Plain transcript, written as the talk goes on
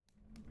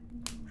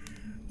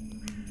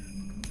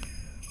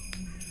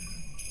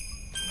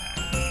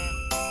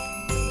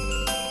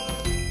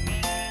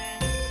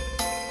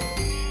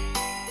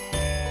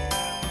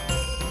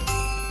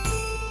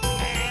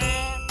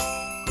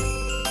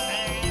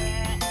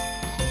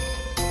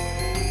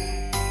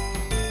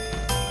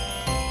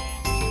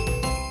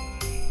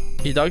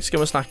I dag skal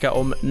vi snakke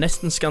om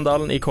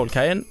nestenskandalen i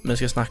Kålkaien. Vi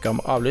skal snakke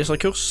om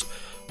avlyserkurs.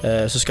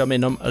 Så skal vi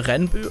innom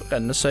Rennebu,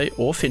 Rennesøy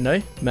og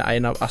Finnøy med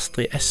en av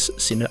Astrid S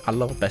sine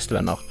aller beste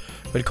venner.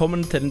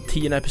 Velkommen til den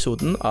 10.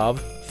 episoden av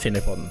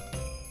Finnøypodden.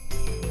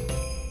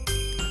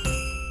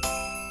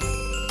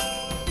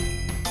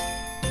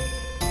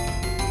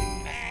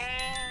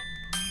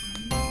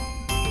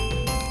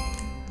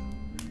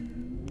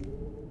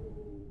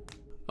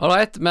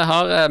 Alright, vi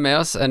har med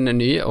oss en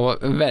ny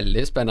og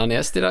veldig spennende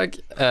gjest i dag.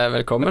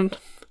 Velkommen.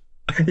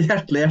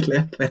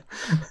 Hjertelig.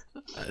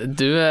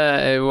 Du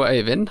er jo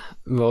Øyvind,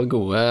 vår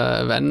gode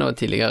venn og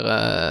tidligere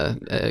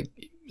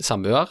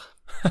sambuar,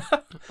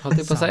 holdt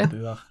jeg på å si.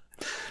 Sambuar.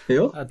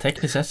 Jo. Ja,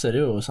 teknisk sett er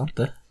det jo sant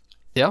det.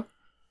 Ja,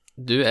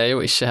 du er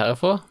jo ikke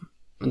herfra.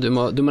 Du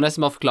må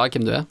nesten bare forklare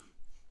hvem du er.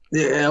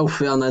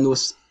 Nei, nå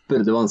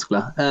spør du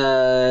vanskelig.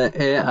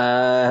 Jeg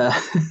er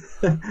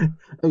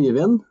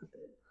Øyvind.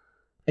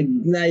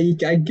 Nei,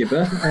 ikke Eggebø.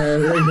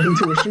 Øyvind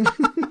Torsen.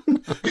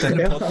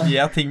 Denne podden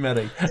gjør ting med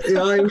deg. Ja, jeg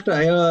har gjort det.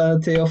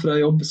 Til og fra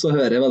jobb så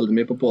hører jeg veldig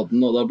mye på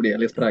podden, og da blir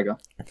jeg litt preget.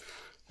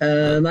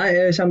 Nei,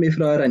 jeg kommer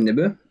fra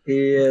Rennebu i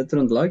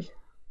Trøndelag.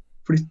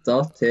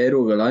 Flyttet til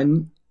Rogaland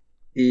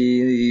i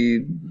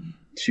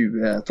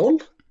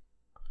 2012.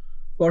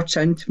 Ble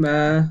kjent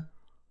med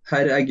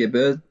herr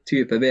Eggebø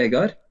type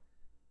Vegard,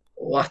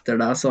 og etter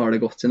det så har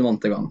det gått sin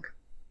vante gang.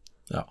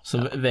 Ja,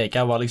 så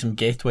Vegard var liksom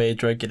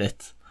gateway-drugget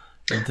ditt.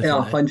 Ja,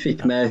 han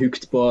fikk meg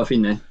hukt på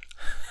Finnøy.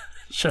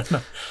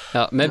 Skjønner.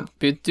 Ja, vi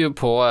begynte jo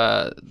på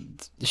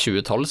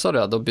 2012, sa du,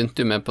 da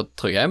begynte vi på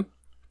Kålkaien.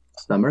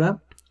 Stemmer det.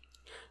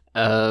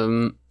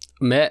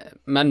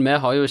 Men vi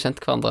har jo kjent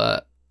hverandre,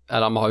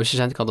 eller vi har jo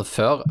ikke kjent hverandre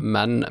før,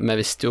 men vi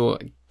visste jo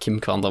hvem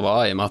hverandre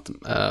var, i og med at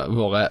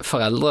våre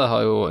foreldre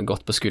har jo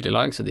gått på skole i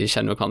lag, så de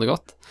kjenner jo hverandre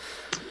godt.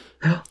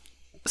 Ja.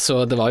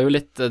 Så det var jo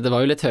litt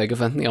høye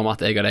forventninger om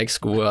at jeg og deg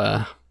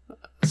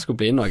skulle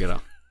bli noe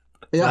da.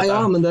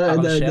 Ja, men det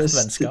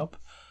vennskap.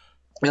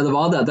 Ja, det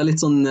var det. Det er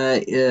litt sånn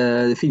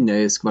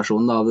finnøysk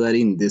versjon av det der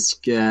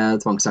indiske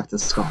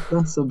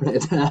tvangsekteskapet. Så ble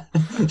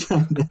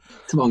det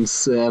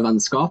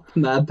tvangsvennskap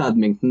med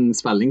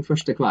badmintonspilling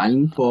første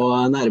kvelden på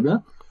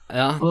Nærbø.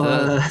 Ja,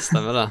 det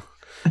stemmer det.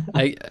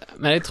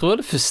 Men jeg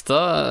tror det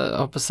første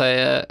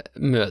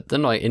møtet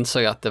når jeg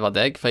innså at det var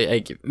deg, for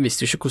jeg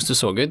visste jo ikke hvordan du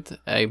så ut.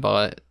 Jeg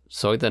bare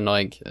så det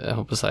når jeg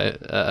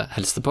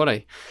helste på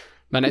deg.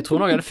 Men jeg tror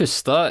noe av det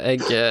første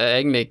jeg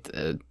egentlig,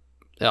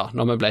 ja,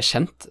 når vi ble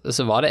kjent,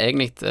 så var det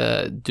egentlig,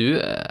 du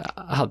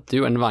hadde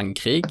jo en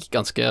vannkrig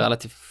ganske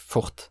relativt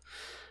fort.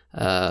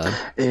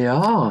 Ja.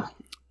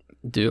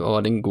 Du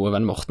og din gode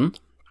venn Morten.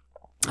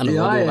 Eller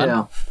vår gode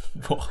venn.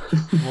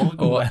 Vår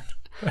gode venn,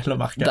 vel å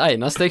merke. Det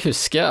eneste jeg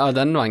husker av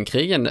den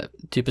vannkrigen,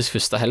 typisk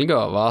første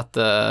helga, var at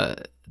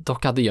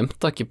dere hadde gjemt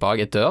dere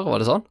bak et dør,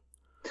 var det sånn?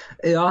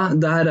 Ja,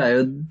 det her er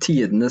jo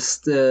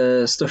tidenes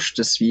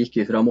største svik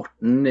fra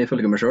Morten,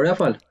 ifølge meg selv i hvert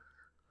fall.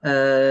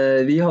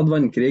 Vi hadde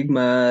vannkrig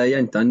med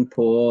jentene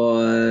på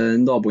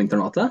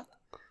nabointernatet.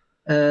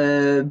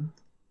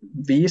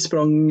 Vi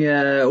sprang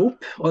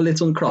opp, og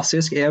litt sånn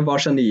klassisk, jeg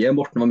var geniet,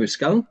 Morten var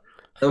muskelen.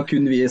 Det var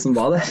kun vi som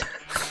var der.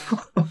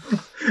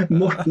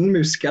 Morten,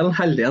 muskelen,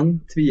 helgen,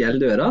 tviel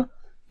døra,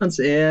 mens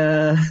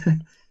jeg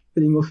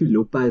springer og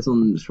fyller opp en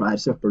sånn svær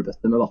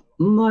søppelbøtte med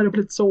vatten, og har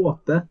blitt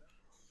såpe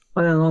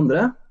av en og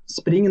andre.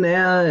 Spring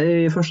ned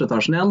i første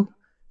etasjen igjen,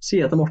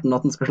 sier til Morten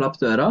at han skal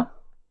slippe døra.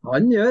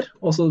 Han gjør,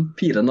 og så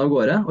piler han av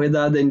gårde. Og i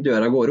det den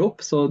døra går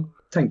opp, så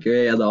tenker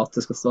jeg da at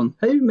det skal stå en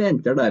haug med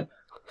jenter der,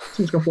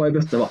 som skal få en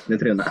bøtte vatten i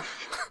trynet.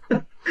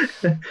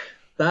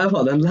 Der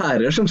var det en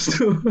lærer som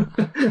stod.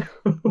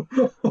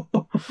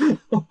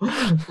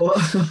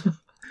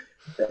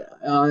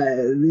 Ja,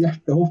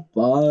 hjertet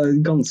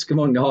hoppet ganske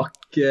mange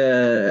hakk.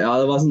 Ja,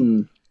 det var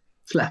sånn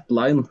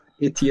flatline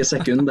i 10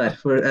 sekunder,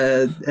 for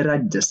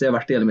reddeste jeg har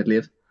vært i hele mitt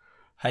liv.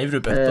 Heiv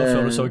du bøtter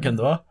før du så hvem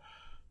det var?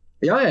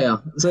 Ja.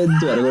 Så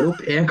døra går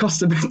opp, jeg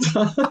kaster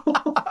bøtta.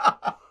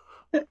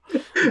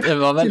 Det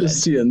var vel... Til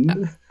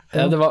synen.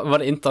 Ja, var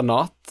det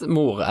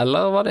internatmor,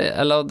 eller var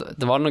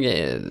det var noe...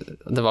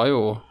 Det var jo...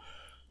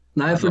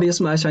 Nei, for de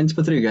som er kjent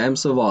på Kålkaien,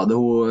 så var det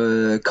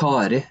hun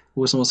Kari,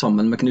 hun som var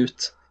sammen med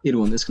Knut,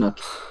 ironisk nok.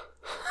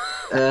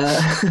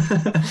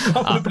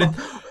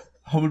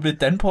 Har vi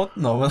blitt den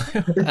podden nå?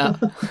 Ja.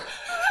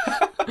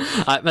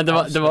 Nei, men det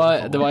var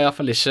i hvert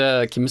fall ikke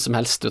hvem som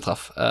helst du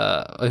traff.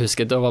 Og jeg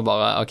husker, det var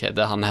bare, ok, det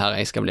er han her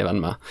jeg skal bli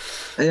venn med.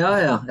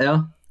 Ja.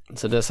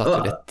 Så det satt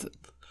jo litt...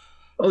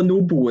 Og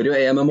nå bor jo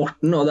jeg med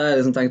Morten, og det er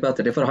liksom tenkt på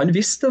ettertid, for han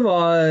visste hva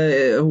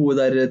hun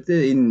der hva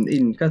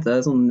heter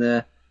det, sånn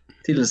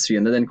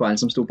tilsynet den kvelden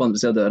som stod på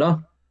andre siden av døra.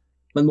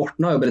 Men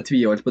Morten har jo bare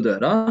tviholdt på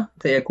døra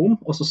til jeg kom,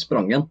 og så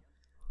sprang han.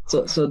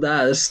 Så det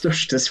er det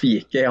største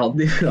sviket jeg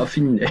hadde fra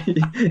Finnøy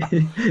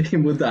i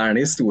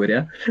moderne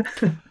historie.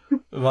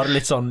 Var det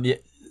litt sånn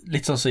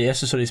som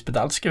Jesus og de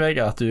spedalske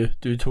Vegard, at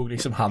du tok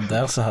liksom han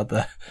der så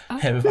hadde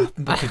hevet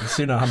vatten på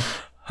tilsyn, og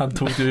han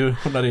tok du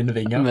under dine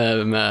vinger?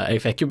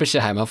 Jeg fikk jo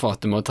beskjed hjemme for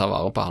at du må ta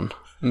vare på han.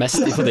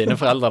 Mest for dine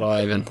foreldre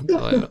da, Øyvind.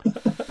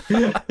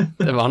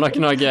 Det var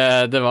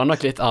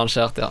nok litt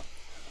arrangert, ja.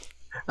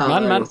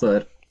 Men, det er godt å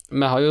høre.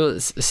 vi har jo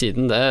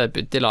siden det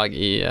bodd i lag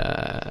i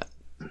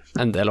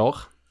en del år,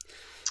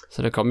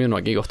 så det kommer jo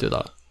noe godt ut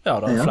av det. Ja,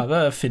 det er flere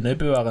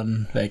Finnøybuer enn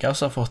Vegard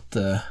som har fått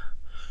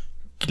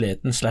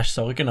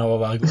gleden/sorgen av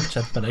å være godt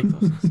kjent med deg,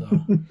 så.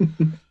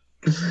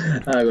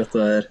 Det er godt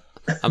å høre.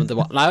 Ja, men det er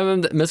bra. Nei,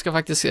 men vi skal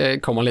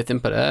faktisk komme litt inn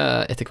på det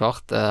etter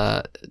hvert.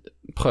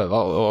 Prøve,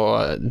 og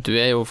du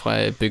er jo fra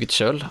ei bygd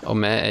sjøl, og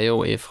vi er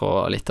jo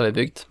fra litt av ei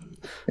bygd.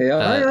 Ja.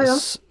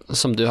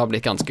 Som du har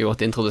blitt ganske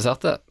godt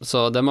introdusert til,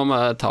 så det må vi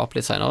ta opp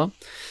litt senere.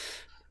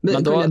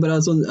 Men da, kan jeg bare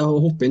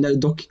hoppe inn der,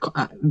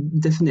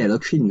 definerer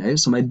dere Finnøy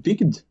som ei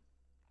bygd?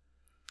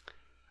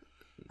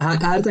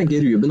 Her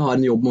tenker Ruben har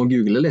en jobb med å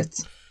google litt.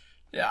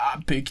 Ja,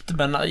 bygd,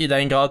 men i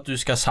den grad du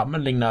skal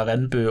sammenligne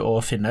Rennebu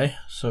og Finnøy,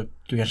 så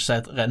du kan ikke si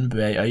at Rennebu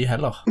er ei øy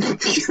heller.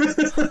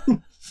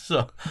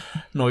 Så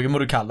noe må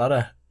du kalle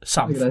det.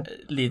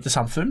 Lite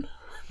samfunn.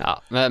 Ja,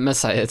 vi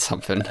sier et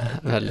samfunn.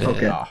 Veldig,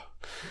 Okay. Ja.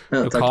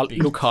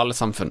 Lokale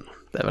samfunn.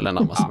 Det er vel det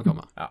nærmeste vi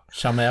kommer. Ja,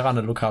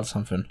 charmerende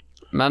lokalsamfunn.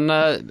 Men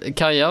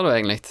hva gjør du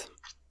egentlig?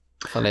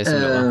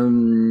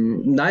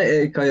 Nei,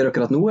 hva gjør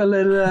akkurat nå,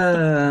 eller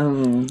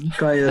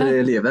hva gjør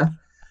i livet?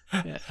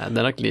 Ja,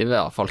 det er nok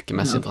livet folk er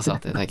mest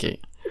interessert i, tenker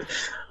jeg.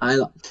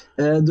 Neida.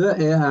 Du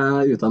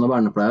er utdannet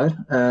vernepleier,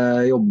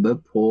 jobber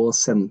på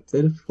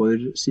Senter for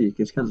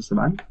psykisk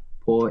helsevern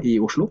i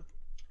Oslo.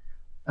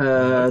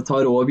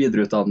 Tar også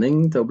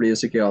videreutdanning til å bli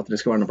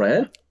psykiatrisk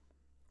vernepleier.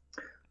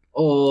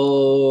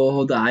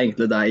 Og det er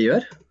egentlig det jeg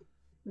gjør.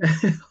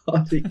 Jeg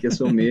har ikke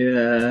så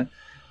mye...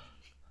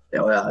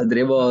 jeg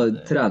driver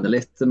og trener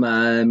litt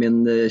med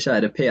min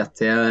kjære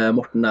PT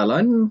Morten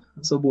Erland.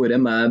 Så bor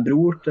jeg med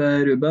bror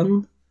til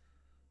Ruben,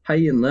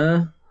 Heine,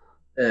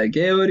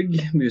 Georg,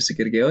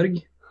 musiker Georg.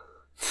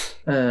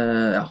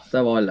 Det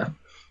var alle.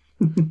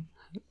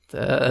 Det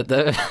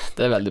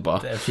er veldig bra.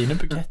 Det er fine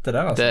buketter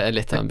der, altså. Det er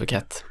litt av en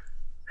bukett.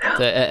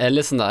 Det er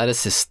liksom det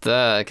siste,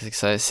 hva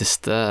skal jeg si,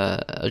 siste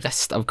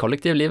rest av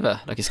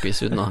kollektivlivet dere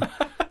skviser ut nå.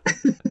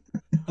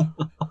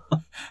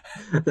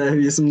 Det er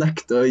vi som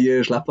nekter å gi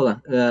slipp på det.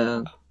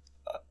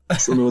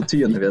 Så nå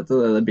tyner vi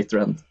til det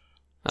bitter end.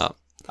 Ja.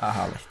 Det er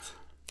herlig.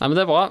 Nei, men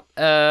det er bra.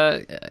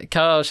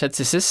 Hva har skjedd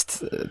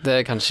sist?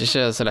 Det er kanskje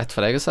ikke så lett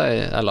for deg å si,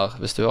 eller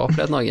hvis du har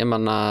opplevd noe,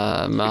 men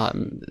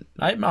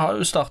Nei, vi har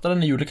jo startet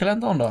denne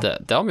julekalenderen da.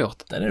 Det har vi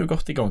gjort. Den er jo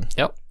godt i gang.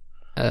 Ja.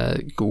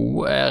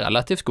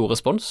 Relativt god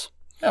respons.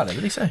 Ja, det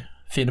vil jeg si.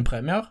 Fine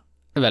premier.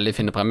 Veldig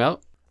fine premier.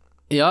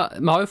 Ja,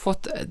 vi har jo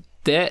fått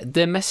det jeg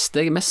er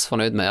mest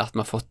fornøyd med, at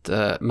vi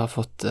har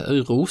fått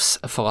ros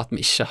for at vi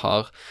ikke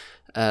har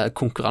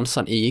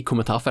konkurransene i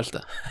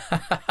kommentarfeltet.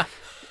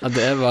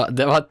 Det var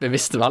et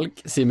bevisst valg,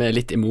 siden vi er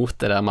litt imot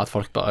det der med at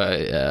folk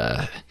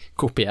bare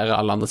kopierer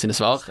alle andre sine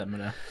svar.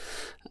 Stemmer det.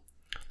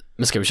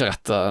 Vi skal jo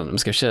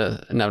ikke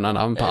nevne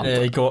navn på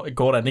andre.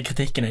 Går denne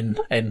kritikken inn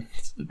en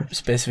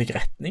spesifikk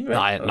retning?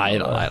 Nei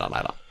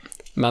da.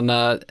 Men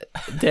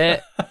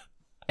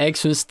jeg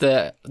synes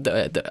det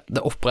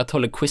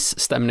opprettholder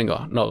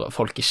quiz-stemningen når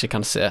folk ikke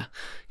kan se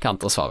hva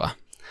andre svarer.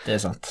 Det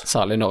er sant.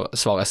 Særlig når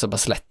svaret er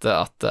såpass lette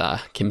at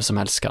hvem som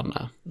helst kan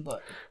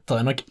Det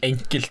er nok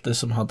enkelte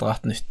som har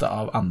dratt nytte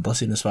av andre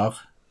sine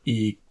svar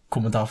i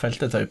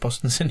kommentarfeltet til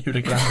Øyposten sin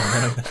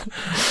julekalender.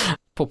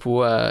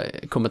 Apropos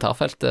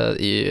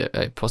kommentarfeltet i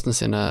Øyposten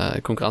sine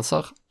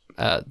konkurranser,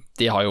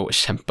 de har jo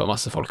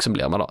kjempemasse folk som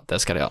blir med da, det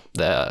skal de ha,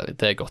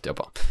 det er godt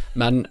jobba.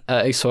 Men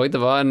jeg så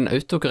det var en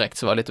autokorrekt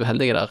som var litt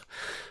uheldig der,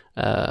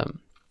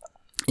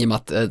 i og med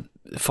at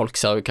folk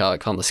ser jo hva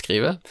andre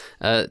skriver.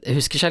 Jeg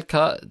husker ikke helt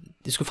hva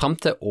de skulle frem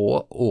til,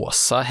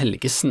 Åsa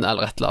Helgesen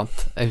eller et eller annet.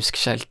 Jeg husker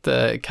ikke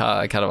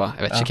helt hva det var,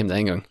 jeg vet ikke hvem det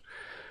er engang.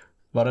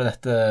 Var det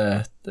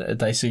dette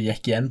de som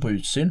gikk igjen på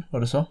utsyn,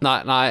 var det så?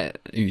 Nei,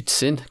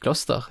 utsyn,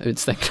 kloster,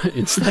 utstengt.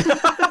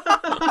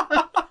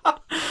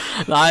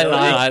 Nei.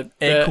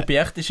 Jeg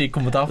kopierte ikke i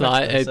kommentarfeltet.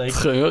 Nei, jeg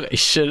tror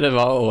ikke det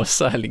var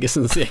Åsa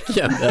Helgesen som gikk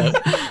igjen der.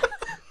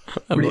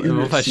 Blir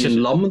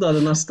utsynlam da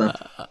det neste.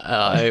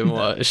 Ja, jeg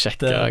må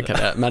sjekke hva det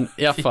er. Men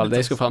i hvert fall,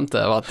 det jeg skulle frem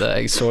til var at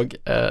jeg så,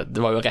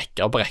 det var jo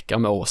rekker på rekker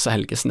med Åsa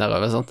Helgesen der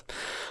over, sant?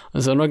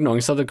 Og så nok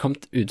noen som hadde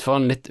kommet ut for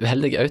en litt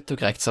uheldig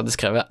autokorrekt, så hadde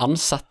skrevet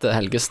ansatte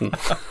Helgesen.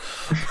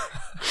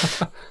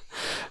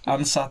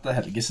 Ansatte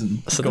Helgesen.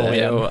 Så det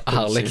er jo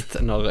herlig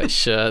når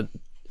ikke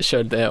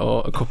selv det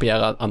å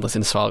kopiere andre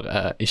sine svar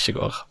ikke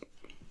går.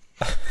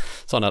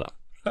 Sånn er det.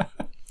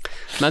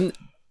 Men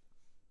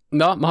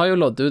ja, vi har jo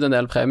loddet ut en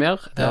del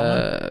premier,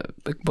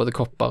 både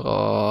kopper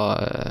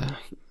og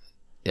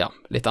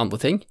litt andre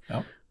ting.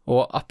 Ja.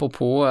 Og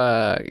apropos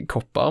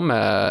kopper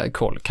med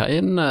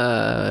Kålkaien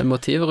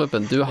motiv,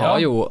 Ruben, du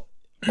har jo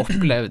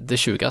opplevd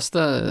det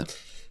sjukeste.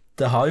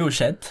 Det har jo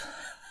skjedd,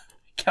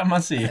 kan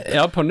man si.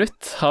 Ja, på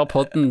nytt har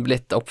podden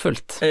blitt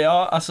oppfylt.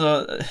 Ja,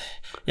 altså,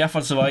 i hvert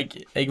fall så var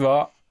jeg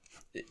var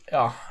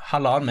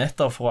 1,5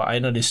 meter fra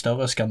en av de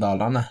større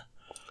skandalene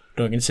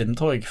noensinne,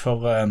 tror jeg,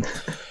 for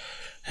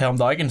her om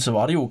dagen så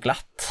var det jo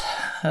glatt,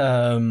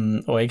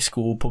 og jeg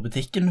skulle på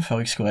butikken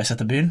før jeg skulle reise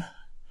til byen,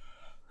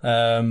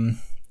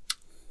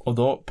 og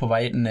da på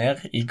vei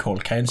ned i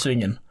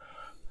Kålkaiensvingen,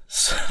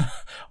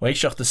 og jeg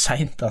kjørte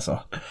sent, altså.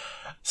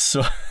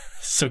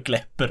 Så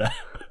glepper det.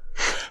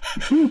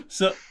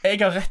 Så jeg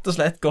har rett og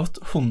slett gått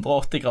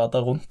 180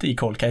 grader rundt i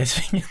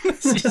Kålkaien-svingen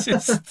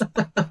sist.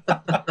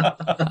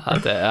 Ja,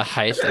 det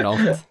helt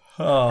enormt.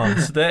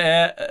 Så det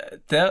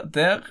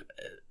der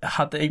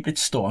hadde jeg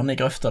blitt stående i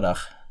grøfta der.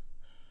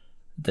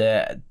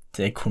 Det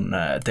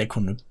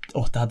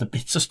hadde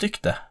blitt så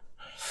stygt det.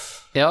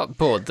 Ja,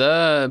 både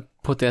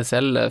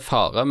potensiell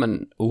fare,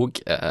 men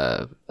også,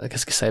 hva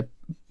skal jeg si,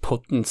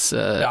 poddens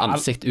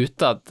ansikt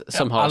utad,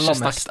 som har ikke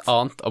snakket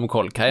annet om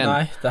Kålkaien.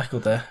 Nei, det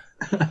akkurat det.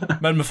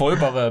 Men vi får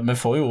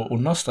jo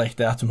understreke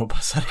det at du må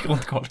passe deg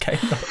rundt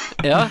Kålkaien.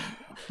 Ja.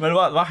 Men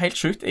det var helt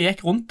sjukt. Jeg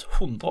gikk rundt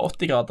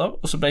 180 grader,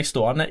 og så ble jeg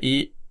stående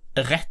i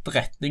rett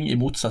retning i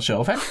motsatt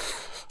kjørefelt,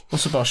 og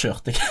så bare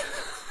kjørte jeg.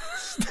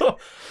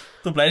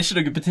 Da ble det ikke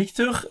noe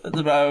butikktur.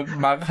 Det ble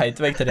mer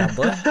heidevei til de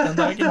andre den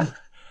dagen.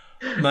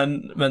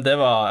 Men det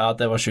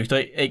var sjukt.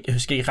 Og jeg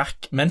husker jeg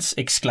rakk, mens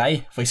jeg sklei,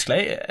 for jeg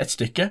sklei et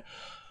stykke,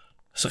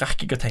 så rakk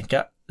jeg å tenke,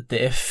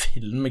 det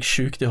fillen meg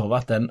sjukt i hodet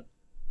at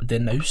det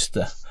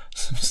naustet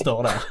som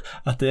står der,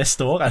 at det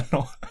står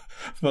ennå.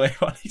 For jeg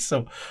var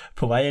liksom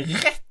på vei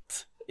rett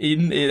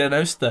inn i det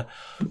naustet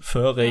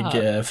før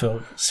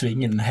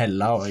svingen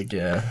hella, og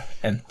jeg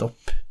endte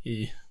opp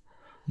i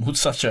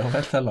motsatt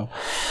kjørefelt heller.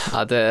 Ja,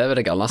 det vel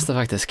det galneste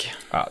faktisk.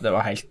 Ja, det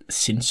var helt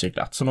sinnssykt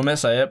glatt. Så når vi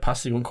sier pass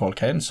deg rundt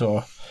Kålkaien, så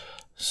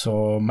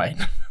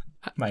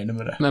mener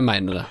vi det. Vi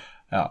mener det.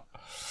 Ja,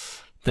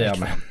 det gjør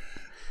vi.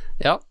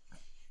 Ja,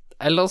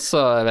 ellers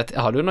så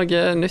har du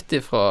noe nytt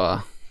ifra,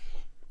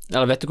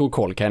 eller vet du hvor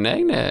Kålkaien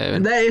egentlig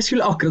er? Jeg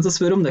skulle akkurat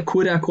spørre om det.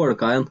 Hvor er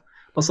Kålkaien?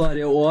 Og så har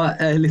jeg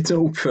også litt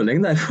sånn oppfølging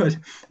der, for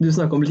du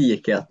snakker om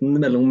likheten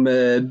mellom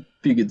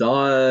bygda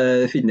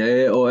Finnøy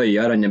og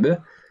øya Rennebu.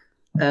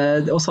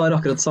 Og så har jeg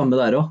akkurat samme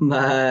der også,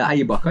 med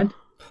Eibakkene.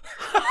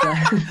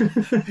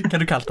 Hva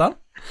du kalte han?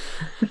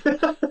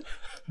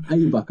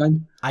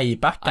 Eibakken.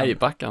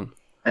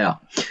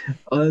 Ja.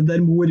 Og der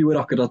mor gjorde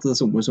akkurat det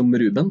samme som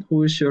Ruben.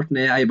 Hun kjørte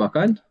ned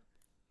Eibakkene,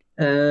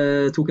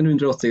 tok en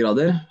 180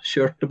 grader,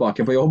 kjørte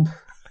tilbake på jobb,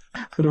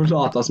 for å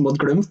late som hun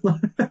hadde glemt noe.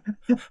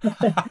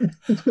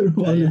 For hun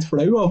var litt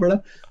flau over det,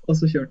 og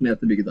så kjørte ned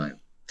til bygda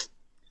igjen.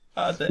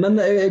 Men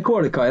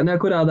Kålkaien,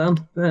 hvor er den?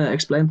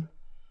 Explain.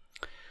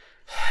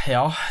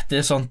 Ja, det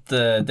er sånt,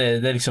 det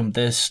er liksom,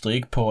 det er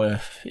stryk på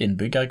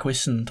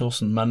innbyggerquizen,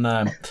 Torsen, men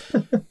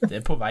det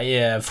er på vei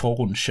fra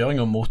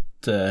rundkjøringen mot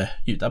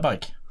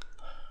Judaberg.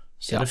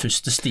 Så det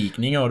første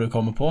stigninger du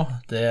kommer på,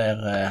 det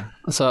er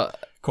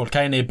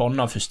Kålkaien i bånd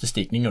av første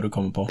stigninger du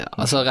kommer på. Ja,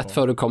 altså rett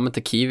før du kommer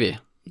til Kiwi,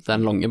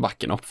 den lange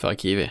bakken opp før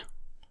Kiwi.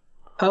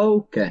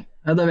 Ok,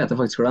 ja, da vet jeg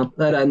faktisk hvordan.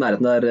 Det er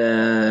nærheten der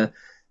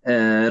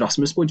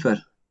Rasmus bodde før.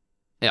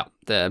 Ja,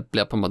 det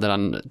blir på en måte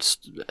den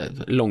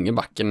lange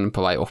bakken på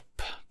vei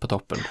opp på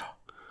toppen.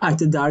 Er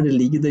ikke der det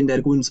ligger den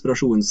der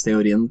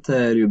konspirasjonsteorien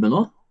til Ruben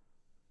også?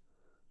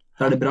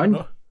 Der det brann?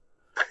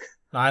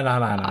 Nei,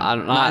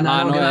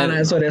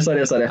 sorry.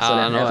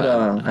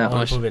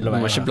 Du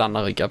må ikke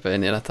blande ryggape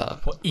inn i dette her.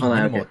 På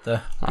ingen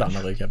måte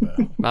blande ryggape.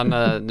 Men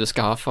du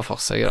skal ha for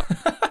forsøket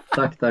da.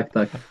 Takk.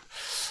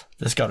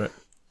 Det skal du.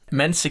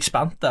 Mens jeg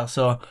spant der,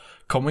 så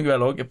kom jeg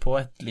vel også på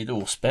et lite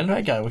ordspill,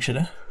 jeg gjør ikke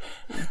det?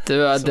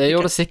 Det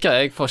gjorde det sikkert,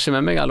 jeg får ikke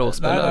med meg alle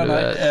ordspill.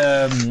 Nei.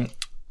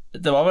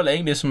 Det var vel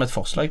egentlig som et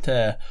forslag til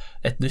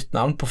et nytt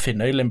navn på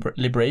Finnøy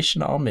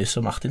Liberation Army,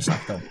 som Martin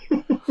snakket om.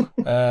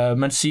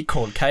 Men siden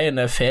Kålkaien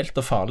er fælt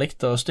og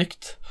farligt og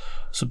stygt,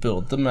 så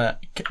burde vi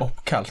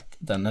oppkalt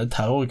denne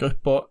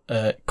terrorgruppa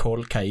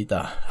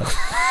Kålkaida.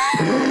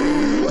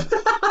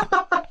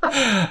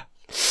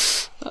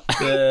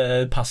 Det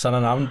er passende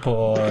navn på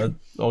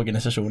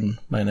organisasjonen,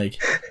 mener jeg.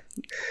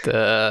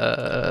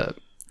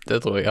 Det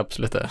tror jeg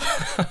absolutt det.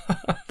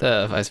 Det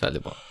er faktisk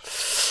veldig bra.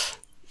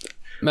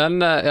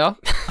 Men ja.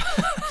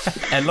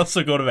 Ellers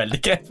så går det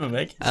veldig greit med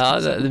meg. Ja,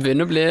 det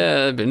begynner å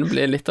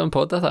bli litt av en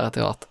podd dette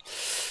etter hvert.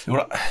 Jo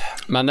da.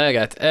 Men det er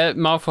greit.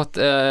 Vi har fått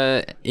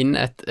inn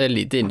et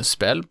lite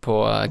innspill på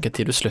hva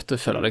tid du slutter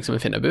å føle deg som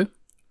i Finnøybu.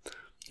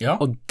 Ja.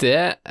 Og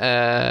det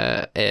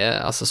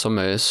er altså så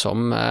mye som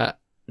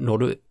når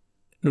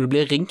du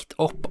blir ringt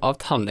opp av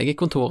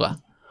tannlegekontoret,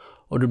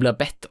 og du blir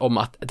bedt om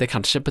at det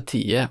kanskje er på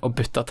tide å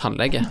bytte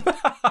tannlege.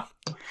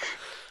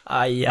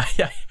 Ai.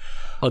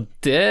 Og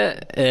det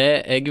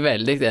er jeg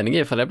veldig enig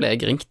i, for det ble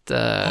jeg ringt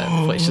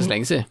for ikke så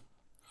lenge siden.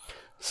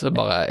 Så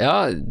bare, ja,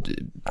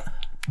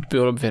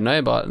 bor du på Finnøy?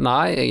 Jeg bare,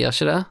 nei, jeg gjør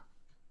ikke det.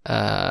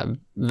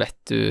 Vet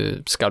du,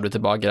 skal du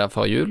tilbake der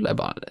før jul? Jeg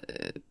bare,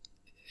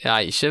 ja,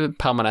 ikke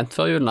permanent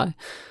før jul, nei.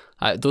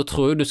 Nei, da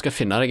tror jeg du skal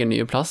finne deg en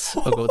ny plass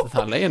og gå til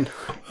tannlegen.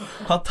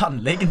 Har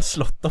tannlegen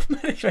slått opp med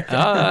deg?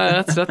 Ja,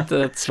 rett og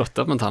slett slått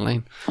opp med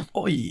tannlegen.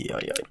 Oi.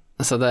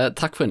 Så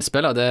takk for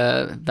innspillet, det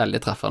er veldig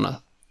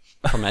treffende.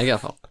 For meg i hvert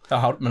fall.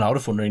 Ja, men har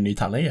du funnet en ny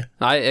tannlege?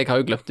 Nei, jeg har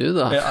jo glemt det ut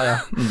da.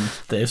 Ja.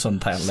 Det er jo sånn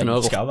tannlegen skal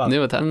være. Så nå råtner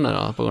jo tennene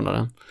da, på grunn av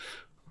det.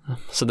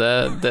 Så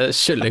det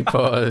skylder jeg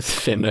på å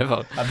finne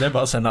for. Ja, det er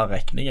bare å sende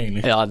regning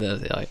egentlig. Ja, det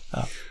gjør jeg.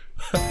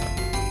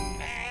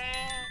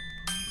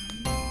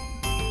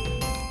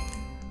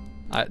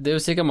 Nei, det er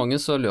jo sikkert mange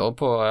som lurer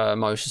på,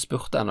 vi har jo ikke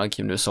spurt ennå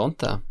hvem du er sånn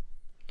til.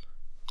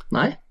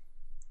 Nei.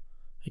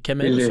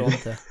 Hvem er du sånn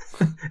til?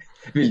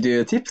 Vil du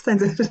tips,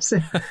 tenkte jeg å si.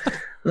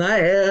 Nei,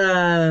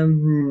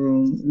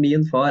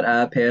 min far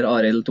er Per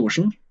Arild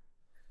Torsen,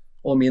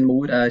 og min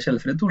mor er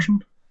Kjellfrid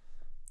Torsen.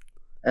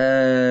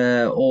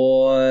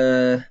 Og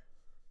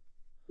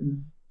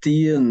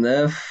dine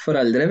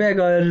foreldre,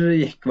 Vegard,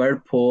 gikk vel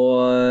på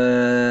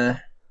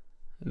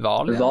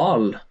Val,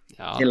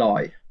 ja. I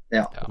Lai.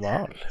 Ja.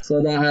 Val.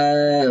 Så det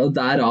er, og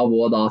derav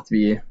også da at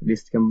vi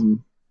visste hvem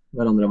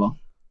hverandre var.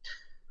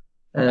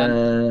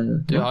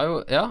 Du har jo,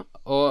 ja,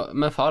 og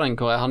med far din,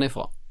 hvor er han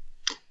ifra?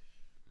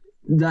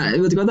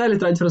 Vet du hva, det er jeg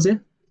litt redd for å si.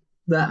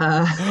 Det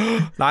er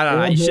Nei, det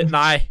er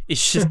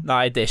ikke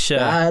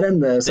Det er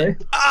Rennesøy.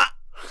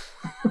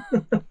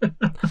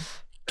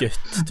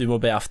 Gutt, du må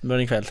be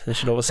Aftenbøen i kveld. Det er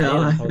ikke lov å si Ja.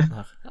 den podden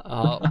her.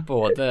 Ja,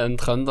 både en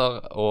trønder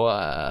og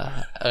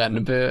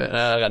Rennebu,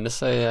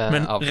 Rennesøy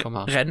Men avkom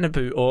her.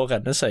 Rennebu og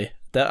Rennesøy,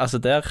 der er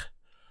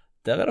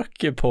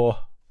dere på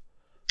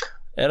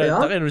Ja.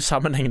 Der er noen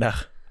sammenheng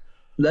der.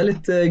 Det er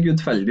litt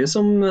gudfeldig,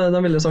 som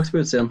de ville sagt på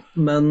utsiden.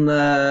 Men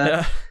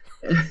Ja.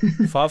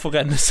 Far for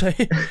Rennesøy,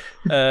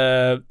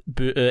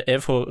 er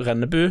for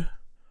Rennebu.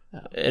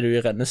 Er du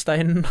i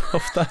Rennesteinen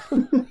ofte?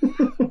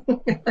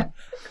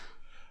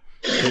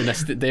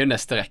 Det er jo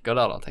neste rekker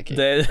der da, tenker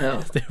jeg.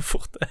 Det er jo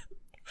fort det.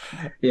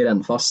 vi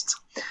renner fast.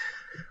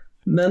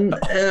 Men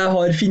jeg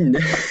har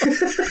Finnøy.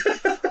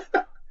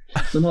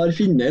 Men har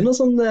Finnøy noe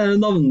sånn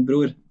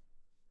navnbror?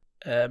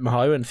 Vi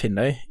har jo en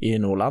Finnøy i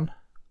Nordland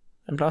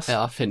en plass.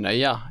 Ja,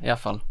 Finnøya i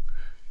hvert fall.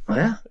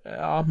 Ja.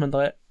 Ja, men det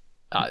er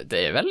Ja, det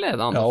er vel det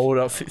da. Ja, og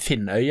da,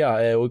 Finnøya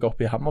er jo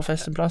oppe i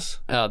Hammerfest en plass.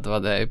 Ja, det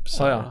var det jeg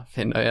sa. Ja.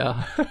 Finnøya.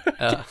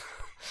 Ja.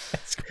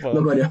 Det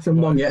er bare så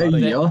mange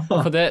øyer.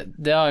 For det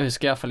jeg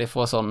husker i hvert fall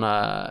ifra sånn,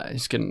 jeg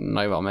husker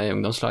når jeg var med i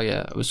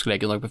ungdomslaget, og du skulle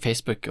legge noe på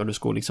Facebook, og du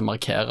skulle liksom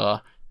markere,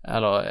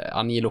 eller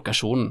angi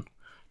lokasjonen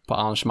på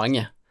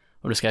arrangementet,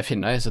 og du skrev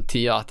Finnøy, så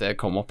tida at det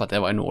kom opp at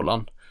det var i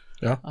Nordland.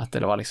 Ja. At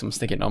det var liksom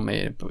stikk innom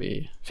i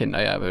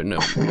Finnøya i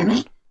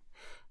Nordland.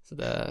 Så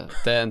det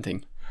er en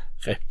ting.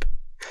 Ripp.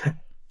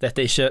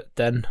 Dette er ikke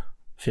den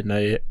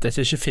Finnøy...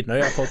 Dette er ikke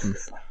Finnøypodden.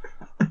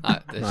 Nei,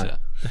 det er ikke det.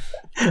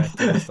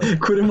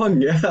 Hvor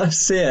mange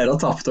seere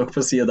tapt dere på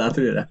å si det,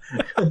 tror jeg.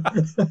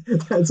 Det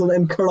er en sånn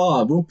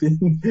enklave oppi.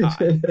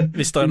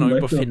 Hvis det er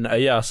noen på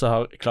Finnøya som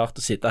har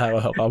klart å sitte her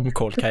og høre om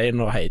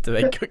Kålkaien og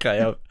Heidevegg og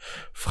greier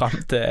frem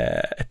til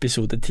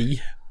episode 10,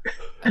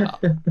 Ja.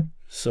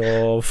 så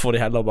får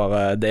de heller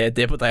bare... Det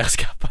er på deres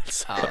kapp,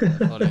 altså.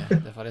 Ja,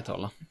 det får de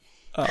tåle.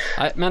 Ja.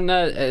 Nei, men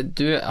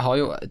du har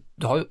jo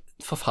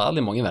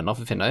forferdelig mange venner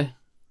for Finnøy,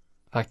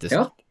 faktisk.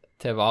 Ja.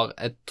 Jeg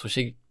tror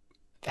ikke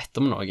jeg vet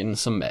om noen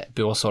som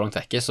bor så langt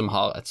vekke, som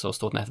har et så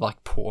stort nettverk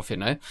på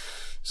Finnøy.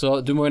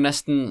 Så du må jo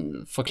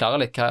nesten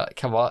forklare litt,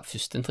 hva var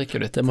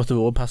førsteinntrykket ditt? Det måtte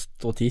være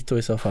Pastor Tito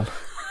i så fall.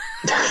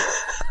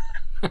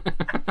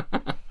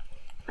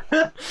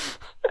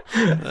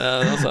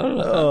 Da sa du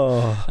det.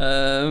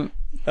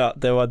 Ja,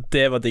 det var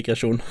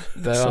digresjon.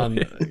 Det var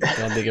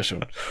en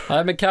digresjon.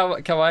 Nei, men hva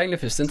var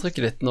egentlig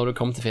førsteinntrykket ditt når du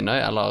kom til Finnøy,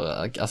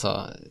 eller,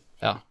 altså,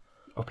 ja,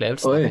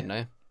 opplevelsen av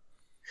Finnøy?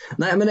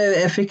 Nei, men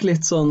jeg fikk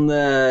litt sånn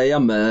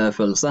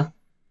hjemmefølelse.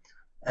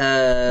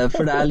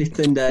 For det er litt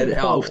den der...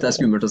 Ja, ofte er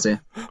skummelt å si.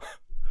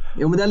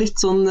 Jo, men det er litt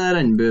sånn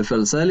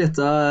Rennebu-følelse. Litt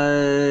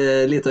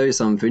av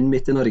øysamfunn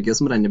midt i Norge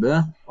som Rennebu,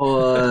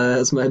 og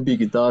som er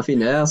bygd av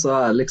Finnøy, så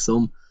er det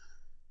liksom...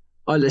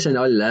 Alle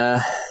kjenner alle,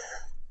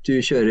 du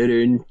kjører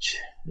rundt,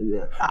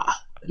 ja,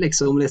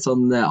 liksom litt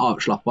sånn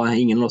avslappet,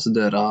 ingen låser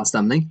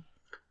døra-stemning.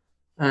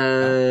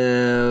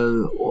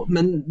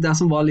 Men det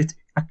som var litt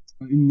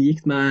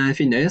unikt med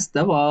Finnøy,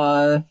 det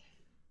var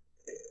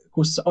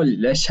hvordan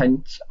alle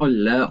kjente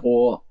alle,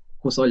 og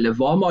hvordan alle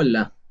var med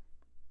alle.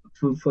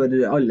 For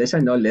alle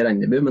kjenner alle i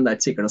Rennebu, men det er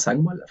ikke sikkert å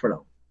senge med alle for det.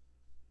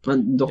 Men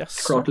dere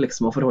klarte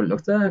liksom å forholde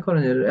dere til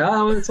hverandre. Ja,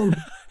 det var litt sånn.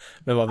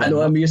 Det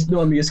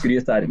var mye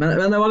skryt der. Men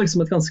det var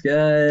liksom et ganske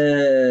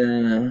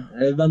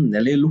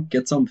vennlig,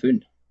 lukket samfunn.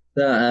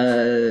 Det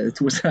er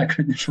to som jeg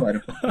kunne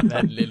svare på.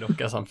 Veldig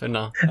lukket samfunn,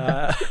 ja.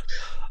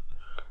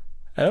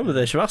 Ja, men det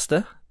er ikke verst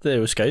det. Det er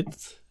jo skøyt,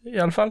 i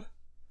alle fall.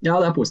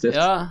 Ja, det er positivt.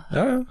 Ja,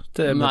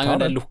 det er mange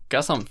av det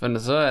lukket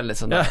samfunnet, så er det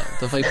litt sånn, da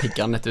får jeg pikke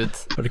den litt ut.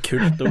 Og det er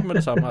kult også med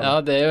det samme. Ja,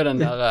 det er jo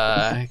den der,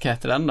 hva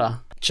heter den da?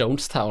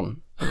 Jonestown.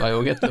 Det var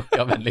jo også et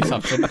lukket vennlig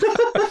samfunn.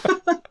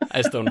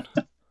 En stund.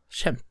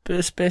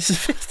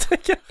 Kjempespesifikt,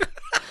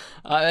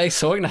 ja, jeg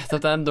så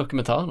nettopp den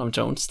dokumentaren om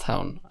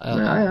Jonestown.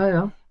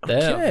 Ja. Det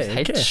er en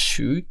helt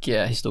syk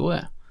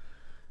historie.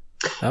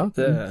 Ja,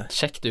 det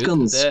kjekt ut.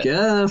 Ganske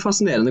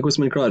fascinerende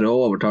hvordan man klarer å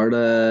overtale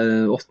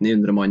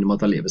 800-900 mann om å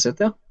ta livet sitt,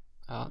 ja.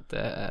 Ja,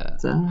 det er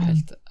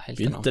helt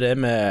begynte det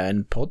med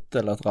en podd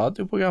eller et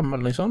radioprogram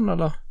eller noe sånt,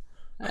 eller?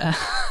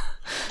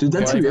 Du,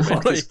 det tror jeg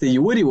faktisk det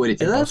gjorde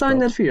ikke det, sa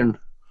han der fyren.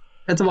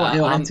 Jeg tror det er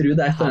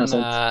et eller annet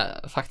sånt.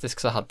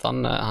 Faktisk så hadde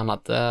han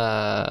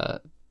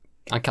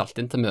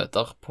kalte inn til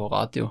møter på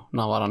radio når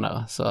han var der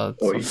nede, så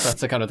sånn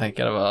sett så kan du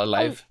tenke det var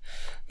live.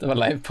 Det var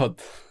livepodd.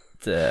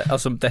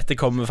 altså, dette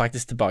kommer vi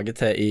faktisk tilbake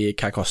til i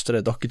Hva koster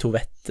det? Dere to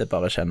vet det,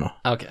 bare kjenner.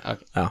 Ok.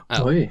 Ja.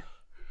 Oi.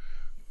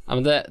 Ja,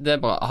 men det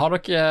er bra. Har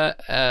dere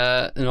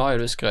nå har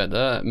jo du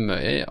skrøtet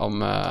mye om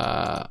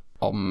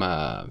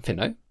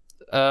Finnøy,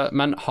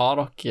 men har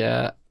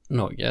dere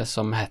noe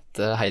som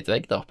heter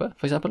Heidvegg der oppe,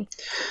 for eksempel?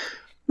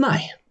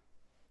 Nei.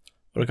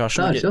 Og dere har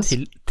ikke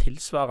noe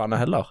tilsvarende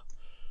heller?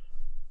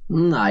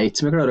 Nei, ikke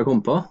som jeg klarer å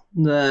komme på.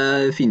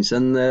 Det finnes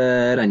en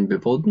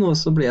Rennebu-podd nå,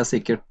 så blir jeg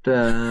sikkert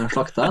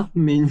slakta.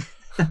 Men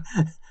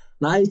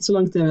nei, ikke så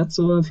langt jeg vet,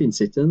 så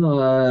finnes ikke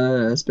noe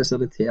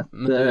spesialitet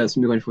som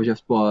du kan få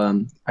kjøpt på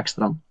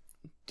ekstraen.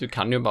 Du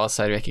kan jo bare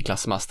si du er ikke i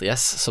klasse med Astrid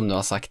S, som du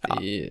har sagt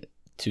i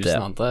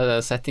 1000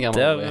 andre settinger.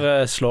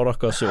 Der slår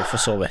dere oss jo for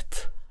så vidt.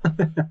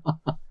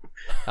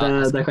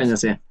 Det kan jeg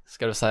si.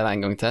 Skal du si det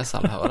en gang til, så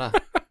alle hører det?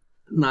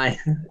 Nei.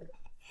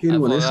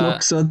 Ironisk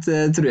nok så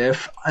tror jeg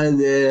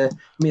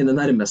mine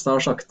nærmeste har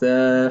sagt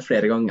det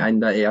flere ganger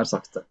enn det jeg har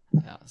sagt det.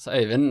 Ja, så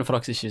Øyvind, for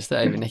dere som ikke visste,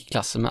 Øyvind gikk i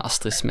klasse med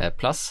Astrid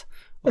Smedplass,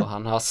 og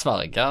han har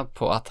sverget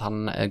på at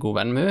han er god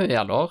venn med henne i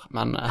alle år,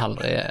 men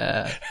aldri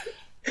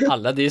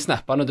alle de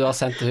snappene du har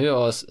sendt til henne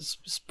og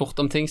spurt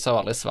om ting, så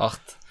har aldri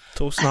svart.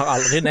 Torsen har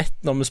aldri nett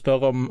når vi spør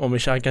om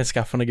ikke han kan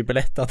skaffe noen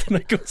billetter til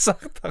noen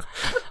konserter.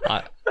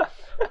 Nei.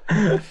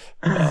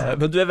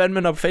 Men du er venn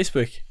med henne på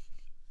Facebook?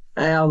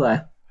 Ja, det.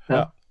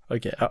 Ja.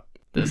 Ok, ja.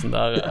 Det er sånn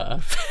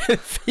der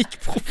Fikk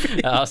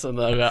profil. Ja, sånn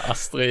der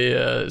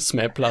Astrid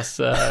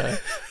Smedplass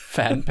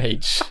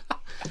fanpage.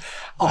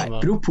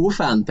 Apropos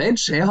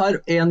fanpage, jeg har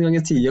en gang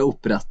i tida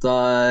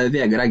opprettet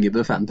Vegard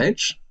Eggebø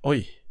fanpage.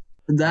 Oi.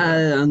 Det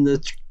er en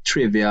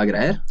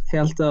trivia-greier,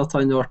 helt til at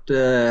han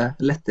ble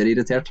lettere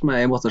irritert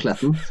med i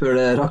måtesletten, før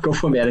det rakk å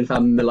få mer enn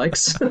 5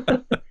 likes.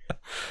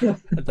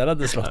 Den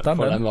hadde slått an.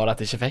 For den var det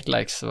at jeg ikke fikk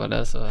likes, så var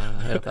det så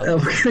helt Ja,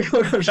 kanskje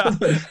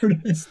derfor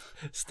det.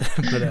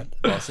 Stemmer det.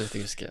 Bare så vidt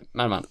jeg husker.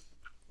 Men.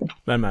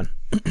 Men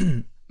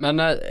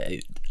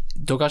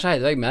dere har ikke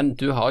Heidvegg, men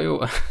du har jo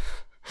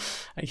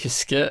jeg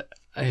husker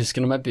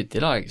når vi bodde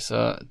i lag,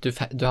 så du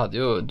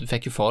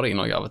fikk jo for deg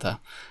noe av og til.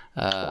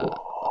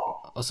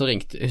 Og så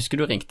husker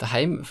du ringte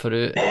hjem, for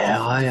du fikk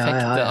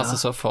det altså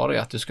så for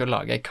deg at du skulle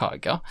lage en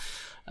kake.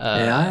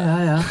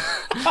 Ja.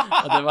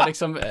 Og det var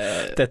liksom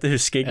Dette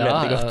husker jeg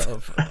veldig godt.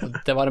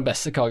 Det var den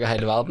beste kaka i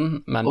hele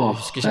verden, men jeg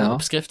husker ikke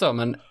oppskriften,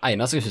 men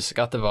eneste jeg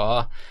husker at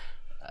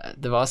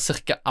det var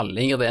cirka alle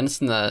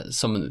ingrediensene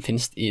som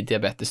finnes i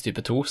diabetes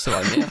type 2, så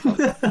var det med.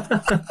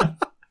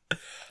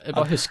 Jeg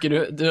bare husker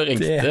du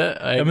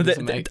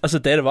ringte.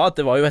 Det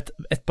var jo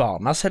et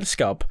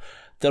barneselskap,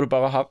 der du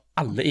bare har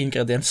alle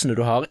ingrediensene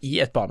du har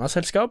i et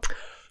barneselskap,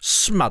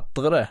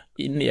 smadrer det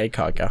inn i en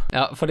kake.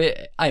 Ja, for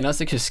det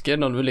eneste jeg husker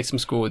når du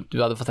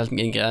hadde fortalt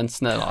meg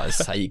ingrediensene, var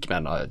seig,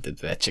 men du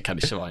vet ikke hva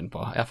det ikke var inne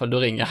på. I hvert fall du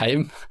ringer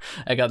hjem.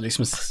 Jeg hadde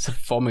liksom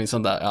for meg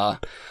sånn der,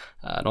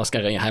 nå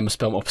skal jeg ringe hjem og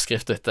spørre om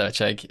oppskrift etter, vet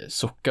ikke jeg,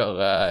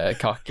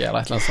 sukkerkake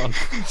eller et eller annet sånt.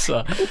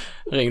 Så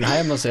ringer du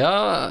hjem og sier,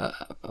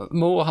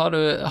 mor, har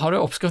du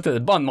oppskrift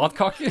etter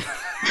barnematkake?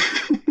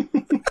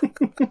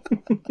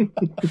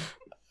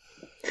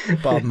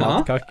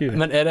 Barnematkake.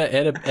 Men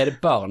er det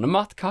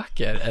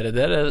barnematkake? Er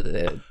det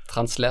er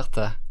translert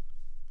til?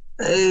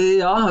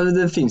 Ja,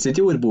 det finnes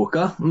ikke i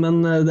ordboka,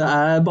 men det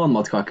er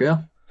barnematkake, ja.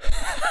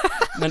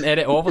 Men er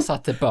det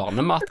oversatt til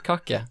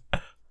barnematkake?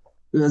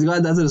 Det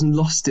er sånn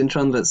lost in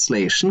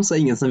translation, så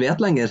ingen som vet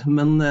lenger,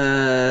 men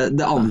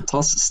det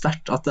antas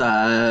sterkt at det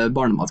er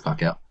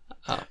barnematkake, ja.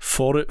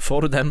 Får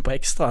du den på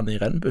ekstraen i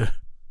Rennebu?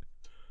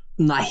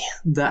 Nei,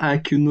 det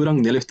er kun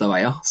Ragnhild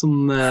Uttaveia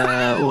som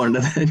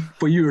ordner den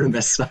på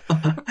julemessa.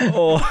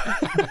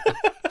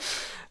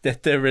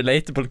 Dette er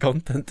relatable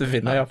content til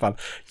Finnøy i hvert fall.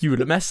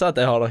 Julemessa,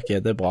 det har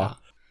dere, det er bra.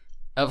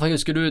 Ja, for jeg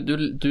husker du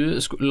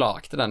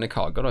lagde denne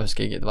kaka, da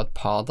husker jeg, det var et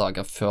par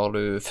dager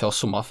før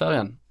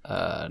sommerferien,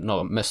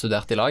 når vi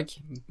studerte i lag.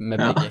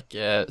 Vi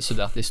begge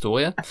studerte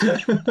historie.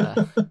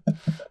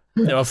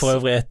 Det var for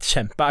øvrig et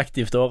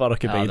kjempeaktivt år av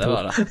dere begge to.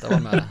 Ja, det var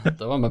det.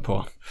 Det var vi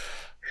på.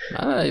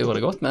 Nei, jeg gjorde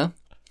det godt med.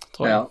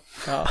 Tror jeg.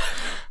 Ja.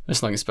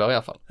 Hvis noen spør i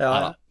hvert fall.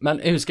 Ja.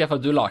 Men jeg husker i hvert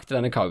fall at du lagde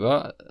denne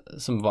kaka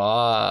som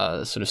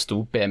var så det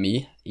sto BMI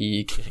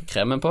i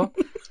kremen på.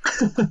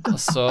 Og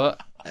så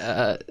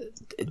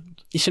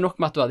ikke nok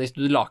med at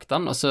du lagde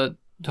den, og så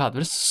du hadde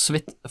vel så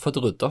vidt fått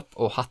ryddet opp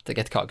og hatt deg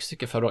et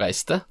kakestykke før du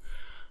reiste.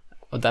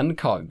 Og den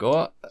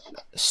kaka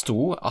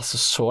sto altså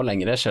så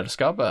lenge i det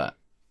kjøleskapet,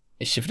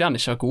 ikke fordi han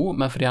ikke var god,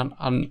 men fordi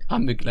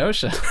han muglet jo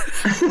ikke.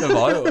 Det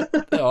var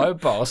jo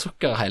bare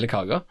sukker hele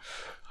kaka.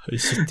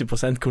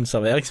 70%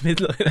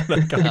 konserveringsmidler i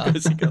den kaka,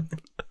 sikkert.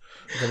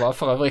 Det var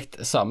for øvrig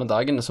samme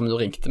dagen som du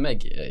ringte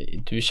meg.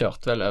 Du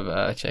kjørte vel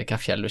over, ikke hva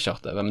fjell du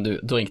kjørte over, men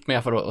du ringte meg i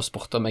hvert fall og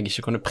spurte om jeg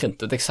ikke kunne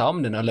printe ut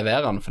eksamen din og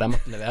levere den, for den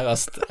måtte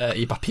leveres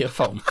i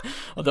papirform.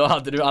 Og da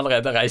hadde du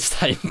allerede reist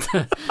hjem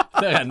til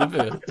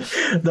Rennebu.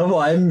 Da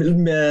var jeg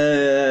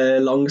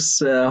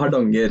langs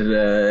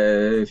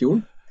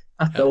Hardangerfjorden,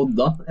 etter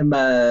Odda,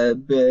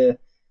 med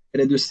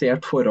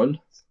redusert forhold.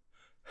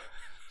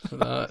 Så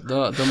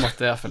da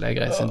måtte i hvert fall jeg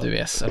reise en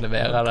dues og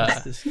levere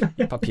det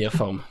i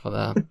papirform, for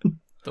det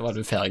Da var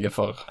du ferdig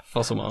for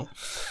sommeren.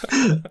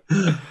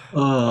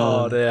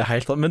 Det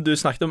helt rart. Men du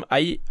snakket om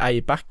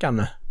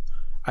Eibakkene.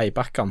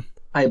 Eibakken.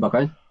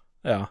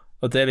 Ja,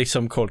 og det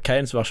liksom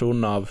Kålkaiens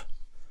versjon av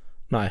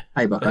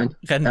Eibakken.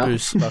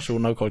 Rennebus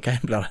versjon av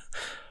Kålkaien blir det.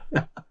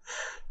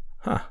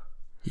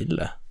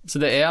 Gilde. Så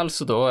det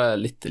altså da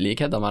litt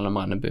likheter mellom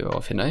Rennebu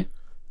og Finnøy?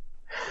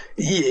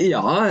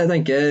 Ja, jeg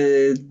tenker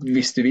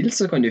hvis du vil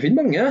så kan du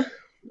finne mange.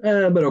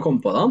 Bare å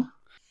komme på dem.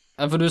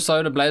 Ja, for du sa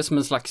jo det ble som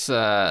en slags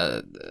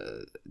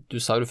du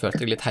sa jo du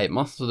følte deg litt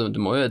hjemme, så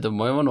det må jo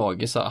være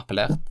noe som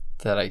appellert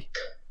til deg.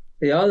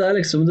 Ja, det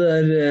liksom det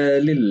der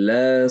lille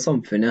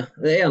samfunnet.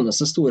 Det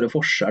eneste store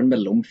forskjellen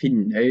mellom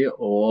Finnøy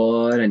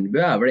og Rennebu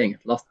vel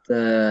egentlig at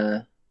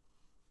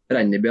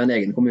Rennebu en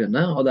egen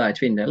kommune, og det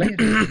ikke Finnøy lenger.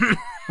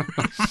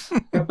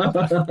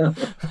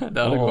 Det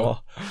det godt.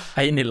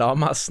 En i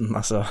lamassen,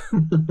 altså.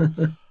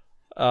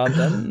 Ja,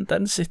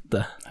 den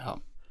sitter. Ja.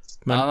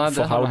 Men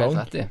for how long?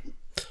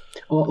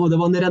 Og det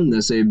var en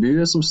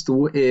Rennesøybu som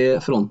sto i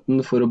fronten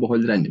for å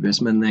beholde Rennebu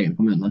som en egen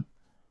kommune.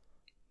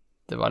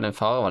 Det var din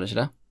far, var det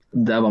ikke det?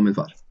 Det var min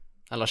far.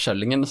 Eller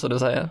Kjøllingen, som du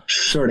sier.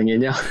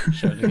 Kjøllingen, ja.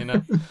 Kjøllingen, ja.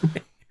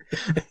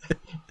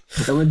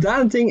 Ja, men det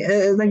en ting,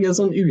 jeg tenker en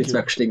sånn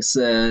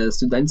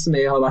utvekslingsstudent som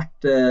jeg har vært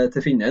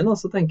til Finnøy,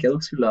 så tenker jeg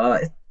dere skulle ha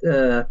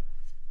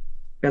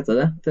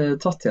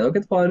tatt til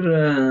dere et par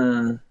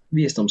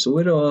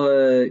visdomsord og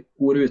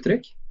ord og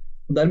uttrykk.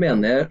 Og der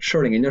mener jeg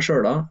Kjøllingen og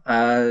sjøla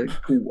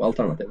gode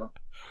alternativer.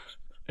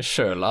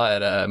 Sjøla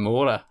det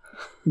mor, det?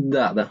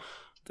 Det det.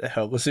 Det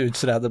høres ut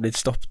som det hadde blitt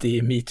stoppet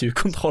i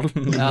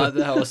MeToo-kontrollen. Ja,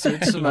 det høres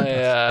ut som hva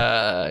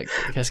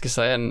skal jeg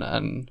si,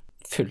 en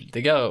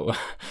fyldigere,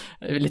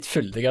 litt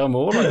fyldigere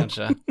mor da,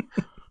 kanskje.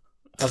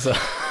 Altså,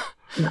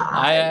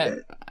 nei,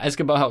 jeg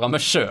skal bare høre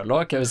meg selv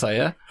også, hva vi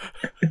sier.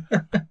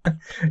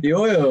 Jo,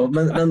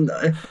 men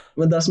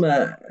det som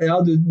ja,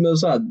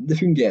 det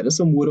fungerer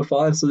som mor og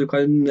far, så du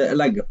kan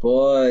legge på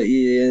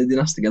i de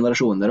neste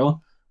generasjoner også,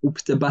 opp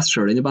til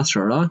bestkjølen i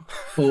bestkjøla,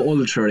 og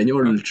oldkjølen i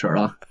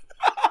oldkjøla.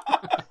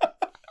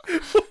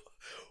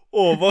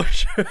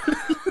 Overkjøl.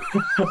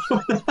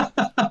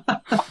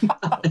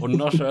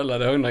 Underkjøl,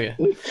 det også noe.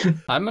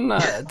 Nei, men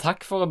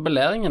takk for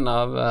belæringen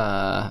av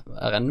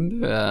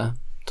Rennebu,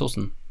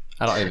 Torsen.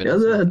 Eller Øyvind. Ja,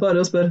 det bare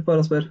å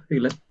spør.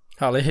 Hyggelig.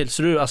 Herlig.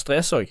 Hilser du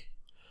Astrid S også?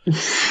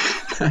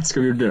 Jeg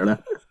skal vurdere det.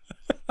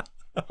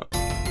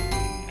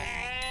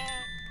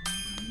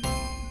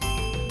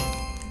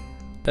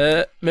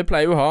 Vi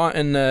pleier jo å ha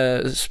en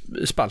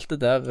spalte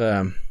der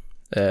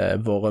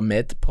våre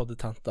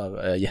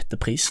medpoddetanter gjetter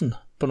prisen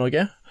på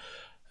noe.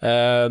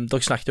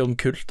 Dere snakket om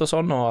kult og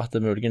sånn, og at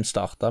det muligens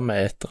startet med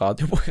et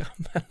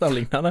radioprogram eller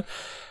lignende.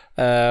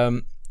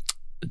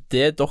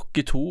 Det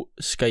dere to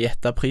skal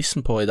gjette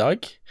prisen på i dag,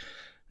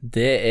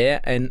 det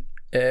en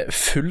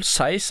full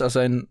size, altså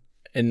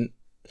en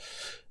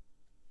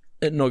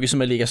noe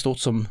som like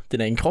stort som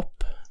din egen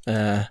kropp.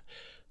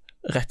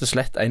 Rett og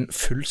slett en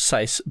full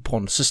size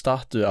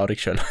bronsestatue av deg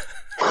selv.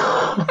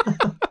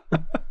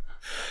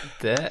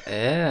 Det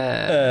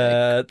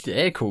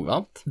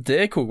kokvarmt.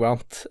 Det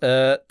kokvarmt.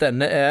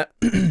 Denne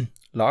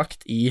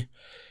lagt i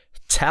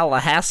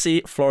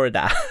Tallahassee,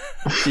 Florida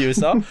i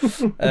USA.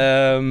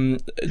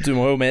 Du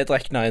må jo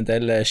medrekne en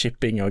del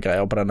shipping og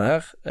greier på denne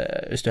her.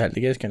 Hvis du er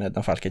heldig, så kan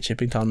jeg falke et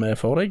shippingtann med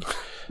for deg,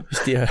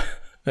 hvis de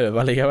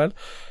øver likevel.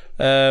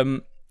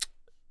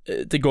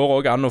 Det går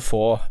også an å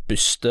få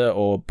byste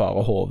og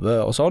bare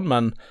hode og sånn,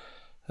 men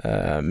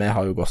vi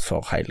har jo gått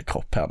for hele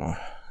kropp her nå.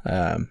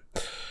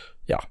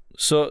 Ja,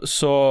 så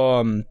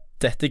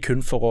dette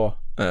kun for å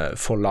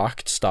få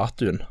lagt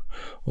statuen,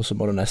 og så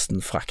må du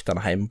nesten frakte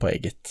den hjem på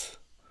eget.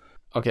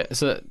 Ok,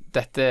 så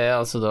dette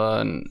altså da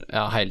en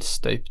helt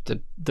støypt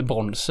det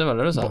bronse, var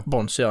det du sa?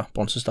 Bronse, ja,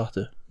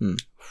 bronsestatue. Jeg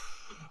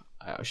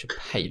har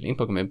ikke peiling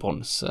på hvor mye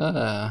bronse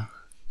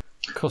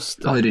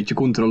koster. Har du ikke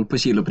kontroll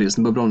på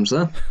kiloprisen på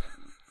bronse?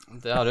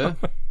 Det har du.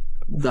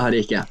 Det har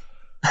jeg ikke.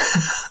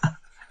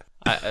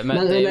 Nei,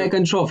 men jeg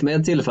kan se for meg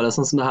et tilfelle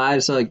sånn som det her,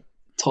 så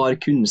tar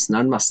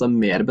kunstneren mest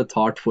mer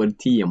betalt for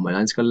timene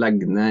han skal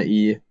legge ned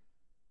i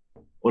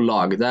å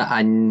lage det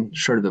enn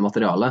selve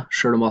materialet,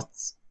 selv om at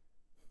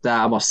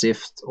det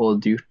massivt og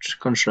dyrt,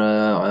 kanskje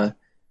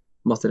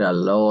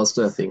materiellet og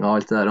støving og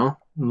alt det der også.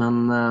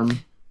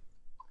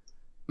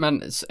 Men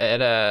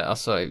det,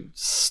 altså,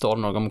 står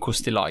det noe om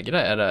hvordan de lager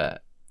det?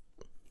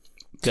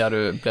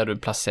 Blir du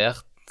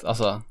plassert,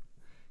 altså?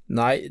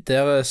 Nei,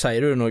 der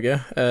sier du noe.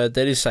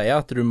 Det de sier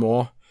at du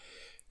må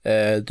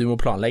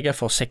planlegge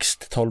for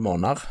 6-12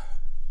 måneder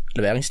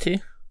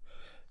leveringstid,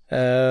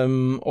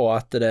 og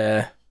at det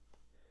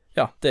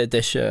er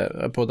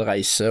ikke både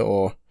reise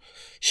og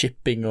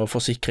shipping og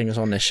forsikring og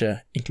sånn er ikke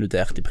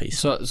inkludert i pris.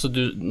 Så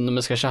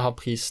vi skal ikke ha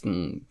prisen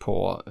på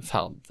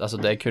ferd, altså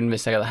det kun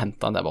hvis jeg hadde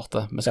hentet den der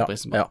borte, vi skal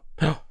prisen på?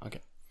 Ja. Ok.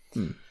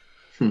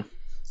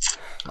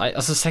 Nei,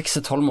 altså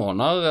 6-12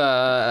 måneder,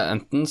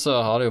 enten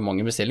så har det jo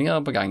mange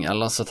bestillinger på gang,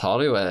 eller så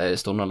tar det jo en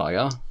stund å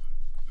lage.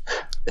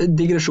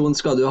 Digresjon,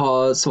 skal du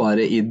ha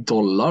svaret i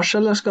dollars,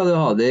 eller skal du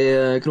ha det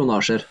i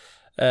kronasjer?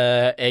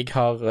 Jeg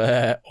har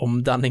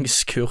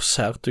omdanningskurs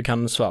her. Du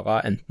kan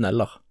svare enten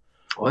eller.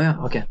 Ja,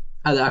 ok.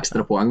 Det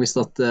ekstra poeng hvis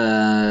at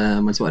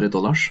man svarer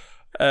dollars?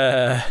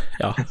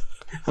 Ja.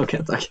 Ok,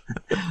 takk.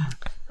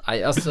 Nei,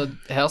 altså,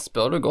 her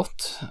spør du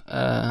godt.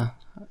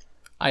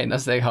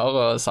 Eneste jeg har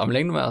å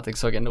sammenligne med at jeg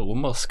så en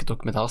romersk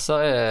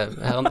dokumentarserie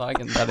her en dag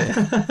der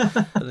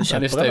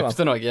de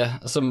støypte noe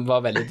som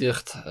var veldig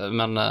dyrt,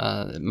 men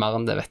mer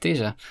enn det vet jeg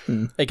ikke.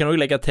 Jeg kan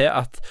også legge til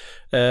at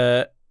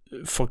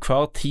for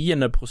hver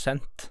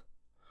 10%,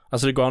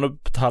 altså det går an å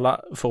betale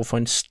for å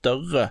få en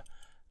større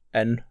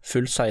enn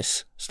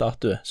full-size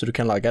statue, så du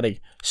kan lage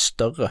deg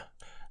større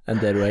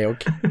enn det du er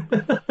også.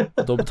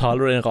 Og da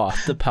betaler du en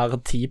rate per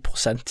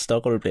 10%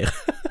 større du blir.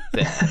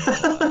 Det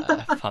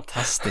er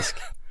fantastisk.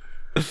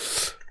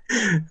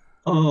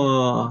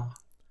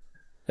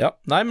 Ja,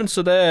 nei, men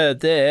så det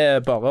er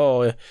bare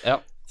å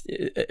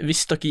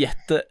hvis dere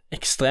gjetter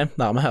ekstremt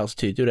nærme her, så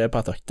tyder jo det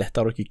på at dette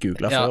har dere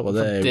googlet før, og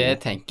det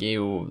tenker jeg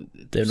jo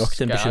det er jo nok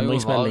en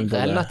bekymringsmelding. Skal jo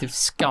være relativt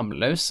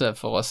skamløse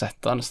for å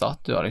sette en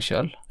statue av deg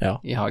selv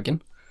i hagen.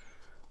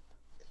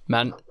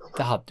 Men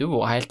det hadde jo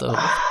vært helt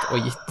rått å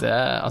gitt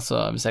det, altså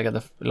hvis jeg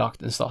hadde lagt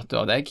en statue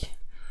av deg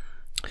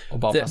og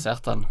bare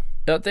plassert den.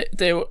 Ja, det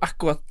er jo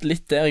akkurat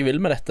litt der jeg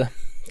vil med dette.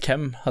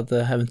 Hvem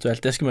hadde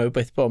eventuelt, det skal vi jo på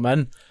etterpå, men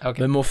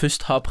vi må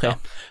først ha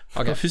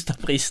først ha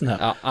prisen her.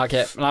 Ja, ok,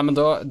 nei, men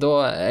da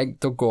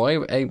går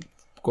jeg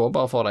går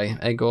bare for deg.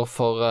 Jeg går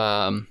for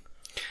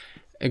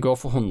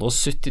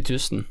 170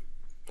 000.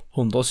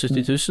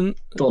 170 000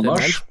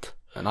 dollars?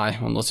 Nei,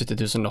 170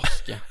 000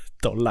 norske.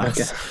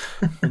 Dollars.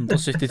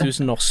 170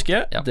 000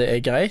 norske, det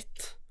er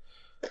greit.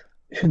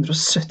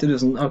 170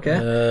 000, ok.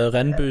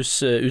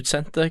 Rennebus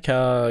utsendte,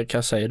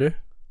 hva sier du?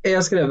 Jeg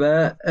har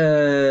skrevet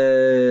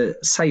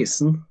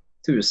 16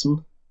 000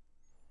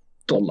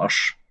 dollars.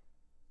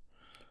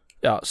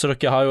 Ja, så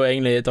dere har jo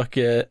egentlig,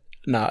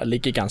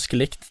 ligger ganske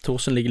likt.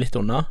 Torsen ligger litt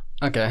unna.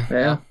 Ok,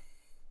 ja.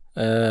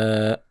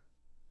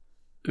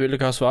 Vil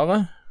dere ha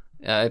svaret?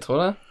 Ja, jeg tror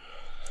det.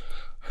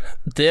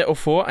 Det å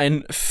få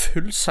en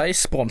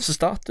full-size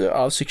bronsestatue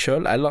av seg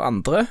selv eller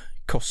andre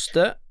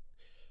koster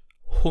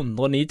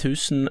 $109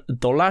 000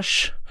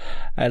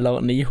 eller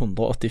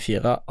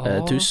 984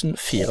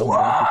 492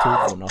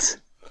 kroner.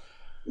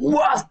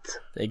 What?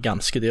 Det er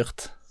ganske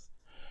dyrt.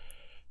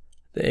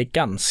 Det er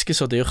ganske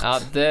så dyrt. Ja,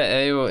 det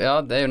er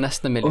jo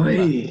nesten en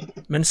million.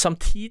 Men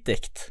samtidig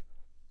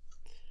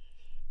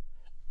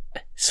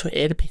så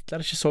er det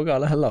pitlet ikke så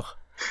gale heller.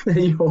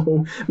 Jo,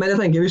 men jeg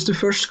tenker hvis du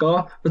først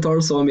skal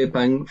betale så mye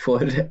penger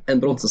for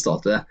en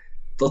bronsestatue,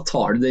 da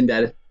tar du den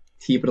der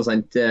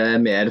 10%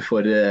 mer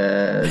for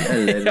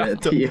eller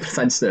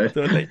 10% større.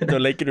 Da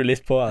legger du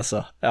litt på,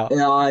 altså. Ja.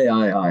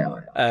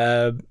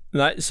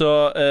 Nei, så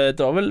det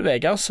var vel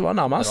Vegard som var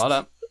nærmest. Det var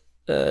det.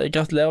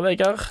 Gratulerer,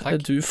 Vegard. Takk.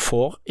 Du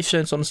får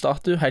ikke en sånn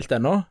statue helt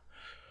ennå.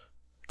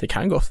 Det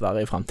kan godt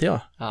være i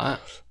fremtiden. Ja.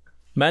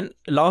 Men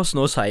la oss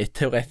nå si,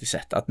 teoretisk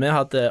sett, at vi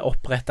hadde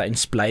opprettet en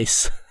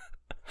spleis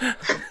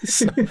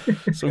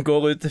som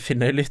går ut til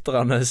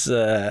Finnøy-lytternes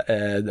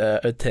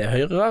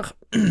tilhørere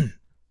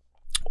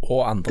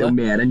og andre. Det er jo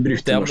mer enn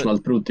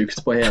bruttonasjonalt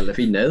produkt på hele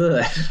Finnøy, det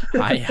der.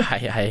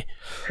 Hei.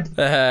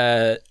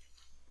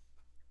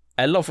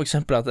 Eller for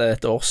eksempel at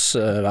et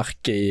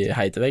årsverk i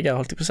Heidevegger,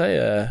 holdt jeg på å si,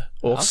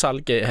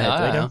 årssalget i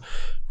Heidevegger,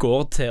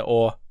 går til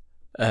å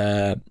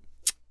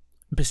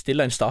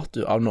bestille en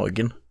statue av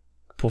noen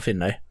på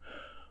Finnøy.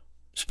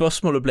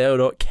 Spørsmålet ble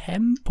jo da,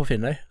 hvem på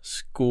Finnøy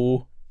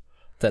skulle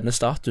denne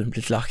statuen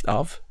blitt lagt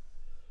av?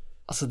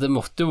 Altså, det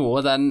måtte jo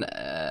være den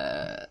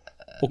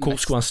og hvor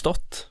skulle han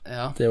stått?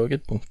 Ja. Det er også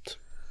et punkt.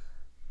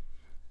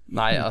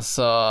 Nei,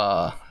 altså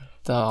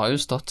det har jo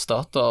stått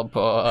statuer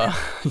på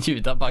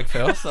Judaberg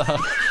før, så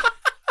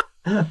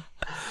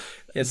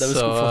vi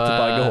skulle fått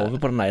tilbake hodet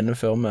på den ene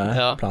før vi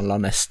planla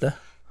neste.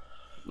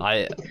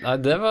 Nei,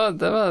 det var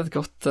et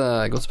godt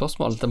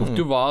spørsmål. Det måtte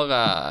jo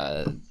være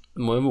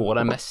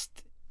den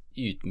mest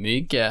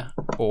ydmyke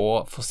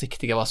og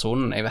forsiktige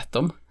versjonen jeg vet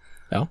om.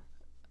 Ja.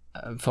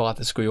 For at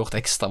det skulle gjort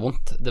ekstra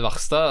vondt. Det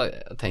verste,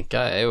 tenker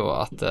jeg, er jo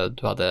at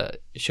du hadde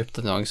kjøpt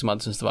til noen som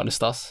hadde syntes det var litt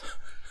stas.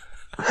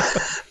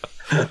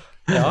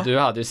 Du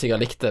hadde jo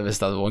sikkert likt det hvis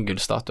det hadde vært en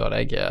gullstatue av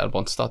deg, eller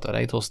bronsestatue av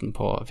deg, Torsen,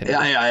 på Finnøy.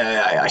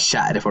 Ja,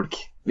 kjære folk.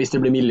 Hvis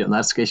det blir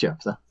millionær, skal jeg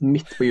kjøpe det.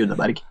 Midt på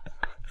Judeberg.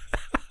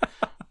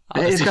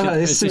 Jeg skal ha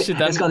det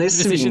i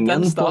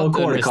svingen på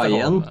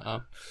Kålkaien.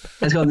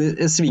 Jeg skal ha det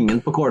i svingen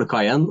på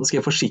Kålkaien, og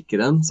skal jeg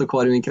forsikre den, så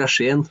hver gang jeg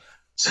krasjer inn,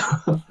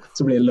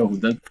 så blir det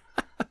loaded.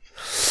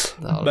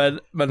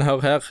 Men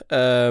hør her,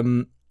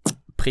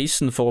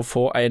 prisen for å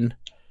få en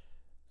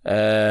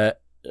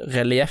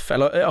relief,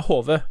 eller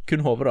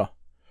kun hove da,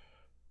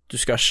 du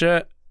skal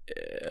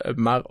ikke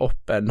mer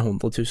opp enn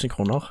 100 000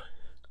 kroner.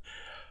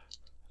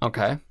 Ok.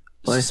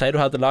 Så sier du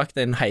hadde lagt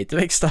en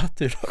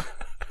Heidevegg-statue da.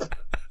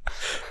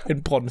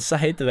 En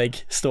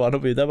bronse-Heidevegg stående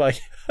på Udaberg.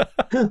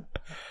 100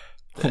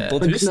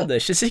 000, det er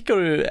ikke sikkert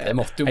du det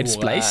måtte jo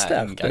være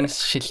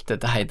inngangsskiltet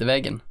til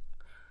Heideveggen.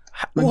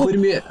 Men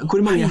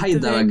hvor mange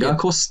heidevegger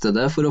koster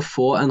det for å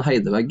få en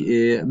heidevegg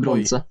i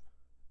bronse?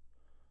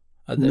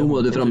 Ja, det er Nå må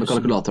du 100 000. frem med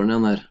kalkulatoren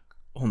igjen her.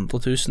 100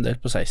 000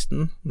 delt på 16,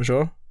 må vi se.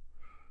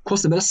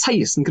 Koster bare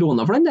 16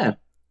 kroner for den der.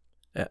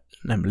 Ja,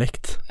 nemlig.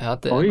 Ja,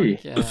 det er nok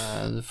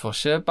du får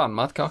ikke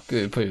bannmatkake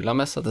på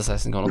julemessa til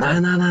 16 kroner.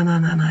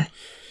 Nei.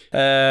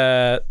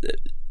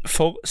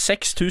 For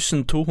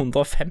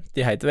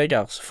 6250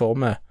 heidevegger så får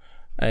vi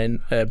en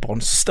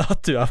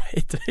bronsestatue av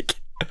Heidevegg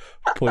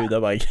på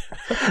Udaberg.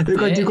 Du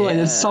kan ikke gå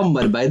inn i et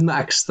samarbeid med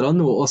Ekstra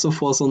nå, og så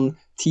få sånn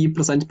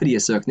 10%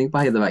 prisøkning på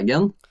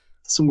Heideveggen,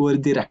 som går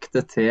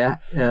direkte til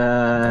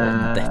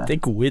Dette er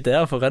gode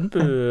ideer for Rennebu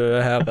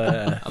her.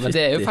 Ja, men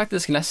det er jo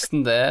faktisk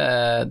nesten det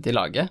de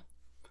lager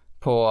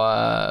på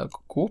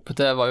Coop.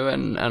 Det var jo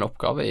en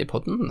oppgave i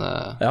podden.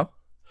 Ja.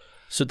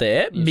 Så det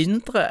er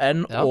mindre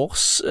enn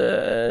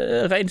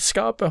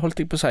årsregnskapet, holdt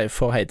jeg på å si,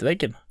 for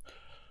Heideveggen.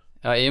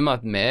 Ja, i og med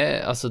at vi,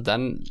 altså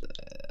den,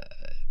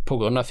 på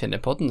grunn av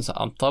Finnøypodden, så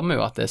antar vi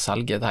jo at det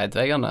salget til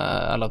Heideveggerne,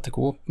 eller til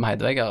Coop med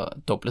Heidevegger,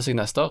 dobler seg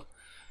neste år.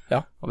 Ja.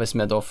 Og hvis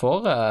vi da får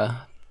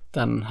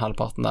den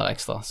halvparten der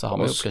ekstra, så har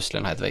vi jo plutselig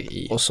en Heidevegg i.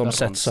 Og som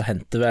sett så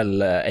henter vel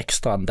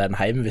ekstraen den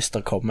hjem hvis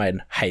det kommer en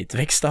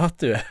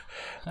Heidevegg-statue.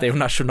 Det er jo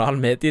nasjonal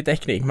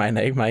mediedekning,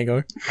 mener jeg med en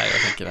gang. Nei,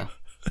 jeg tenker det.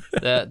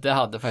 Det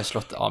hadde faktisk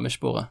slått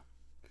Amish-bordet.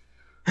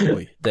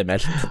 Oi, det er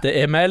meldt. Det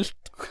er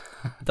meldt.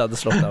 Det hadde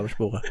slått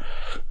Amish-bordet.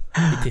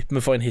 Jeg tipper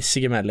vi får en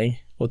hissig melding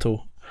og to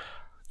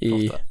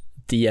i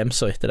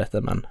DM-så etter dette,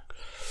 men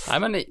nei,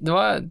 men det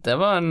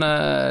var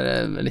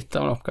litt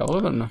av en oppgave,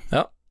 Ruben.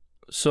 Ja,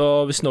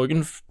 så hvis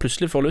noen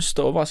plutselig får lyst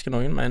til å overraske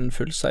noen med en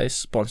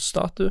full-size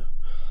bronsestatue,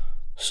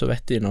 så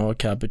vet de nå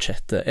hva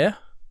budsjettet er.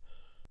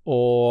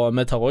 Og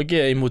vi tar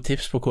også imot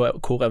tips på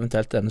hvor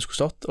eventuelt denne skulle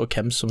stått, og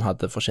hvem som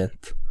hadde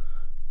fortjent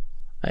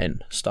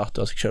en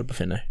statue av seg selv på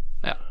Finnøy.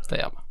 Ja, det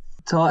gjør vi.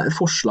 Ta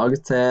forslag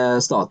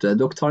til statue.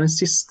 Dere tar den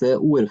siste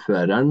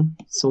ordføreren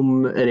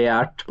som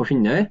regjerte på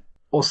Finnøy,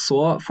 og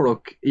så får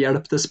dere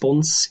hjelp til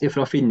spons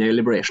fra Finnøy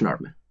Liberation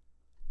Army.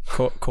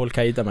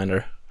 Kålkaien,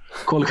 mener du?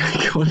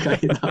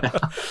 Kålkaien, ja.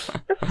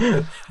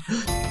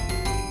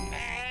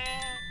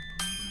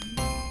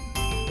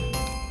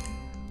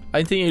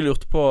 En ting jeg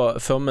lurte på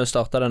før vi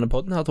startet denne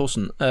podden her,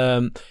 Torsen.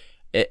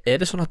 Er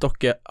det sånn at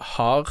dere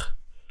har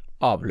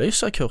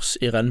avløserkurs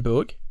i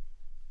Rennebu også?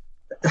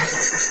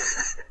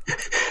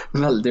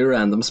 Veldig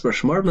random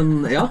spørsmål,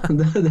 men ja,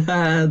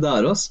 det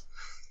er oss.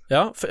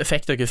 Ja,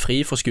 fikk dere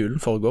fri fra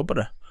skolen for å gå på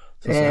det?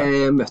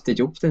 Jeg møtte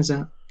ikke opp, tenker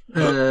jeg.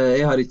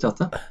 Jeg har ikke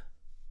tatt det.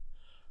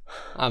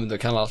 Nei, men du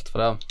kan alt for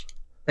det.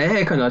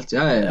 Jeg kan alt,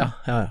 ja.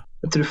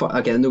 Jeg tror,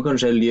 ok, nå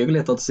kanskje jeg lyver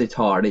litt at de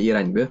ikke har det i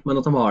Rennebu, men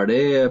at de har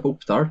det på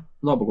Oppdal,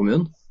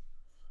 nabokommunen.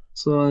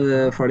 Så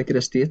folk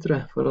reist dit, tror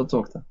jeg, for å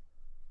tåke det.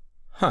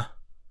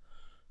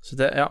 Så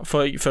det, ja,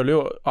 for jeg føler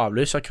jo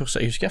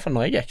avløserkurset, jeg husker i hvert fall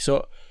når jeg gikk, så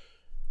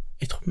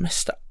jeg tror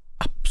mest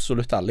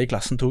absolutt alle i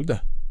klassen tok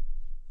det.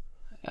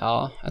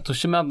 Ja, jeg tror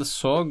ikke vi hadde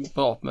så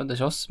på oppmøte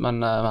til oss,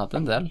 men vi hadde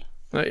en del.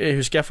 Jeg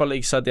husker i hvert fall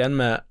jeg satt igjen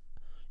med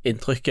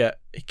inntrykket,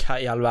 hva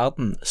i all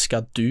verden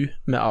skal du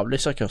med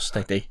avløserkurs,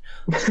 tenkte jeg,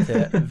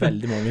 til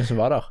veldig mange som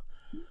var der.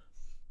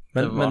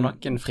 Det var nok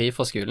en fri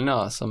fra skolen,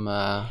 ja, som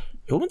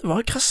Jo, men det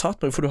var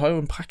grassat mange, for du har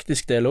jo en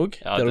praktisk del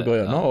også, ja, der du går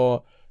gjennom,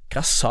 og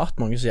grassat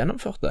mange som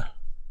gjennomførte.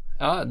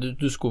 Ja,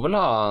 du skulle vel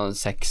ha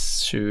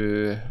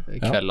 6-7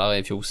 kvelder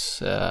i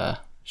fjos,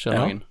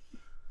 skjønner noen.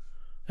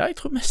 Ja, jeg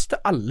tror mest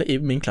alle i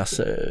min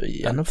klasse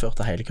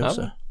gjennomførte hele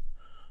kurset.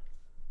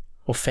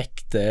 Og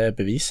fikk det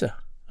beviset.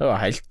 Det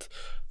var helt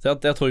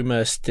der tror jeg vi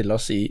stiller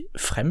oss i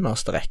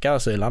fremmerste rekke,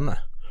 altså i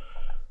landet.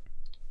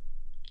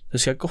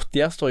 Det skal godt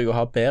gjøres, tror jeg, å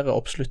ha bedre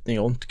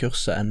oppslutning rundt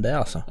kurset enn det,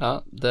 altså.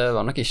 Ja, det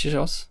var nok ikke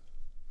oss.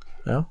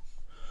 Ja.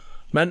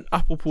 Men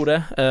apropos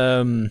det,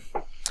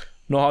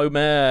 nå har jo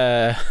vi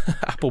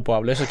apropos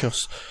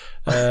avløserkurs,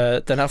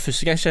 den her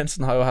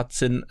førstegangstjenesten har jo hatt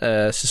sin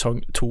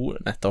sesong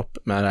 2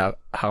 nettopp med der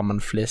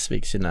Herman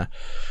Flesvig sine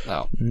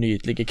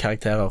nydelige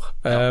karakterer.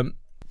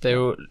 Det er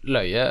jo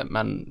løye,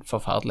 men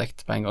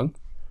forferdelig på en gang.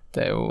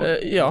 Det er jo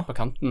på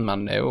kanten,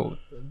 men det er jo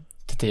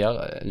til tider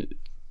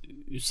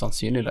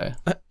usannsynlig løye.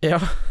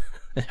 Ja,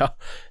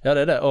 det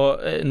er det.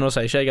 Og nå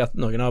sier ikke jeg at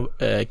noen av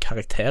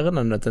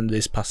karakterene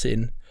nødvendigvis passer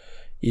inn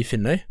i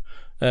Finnøy,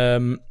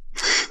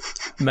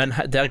 men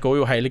der går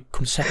jo hele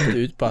konseptet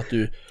ut på at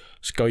du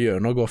skal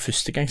gjennomgå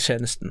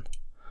førstegangstjenesten,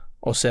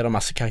 og så er det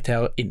masse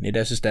karakterer inni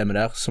det systemet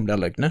der som blir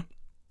løgne.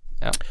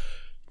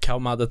 Hva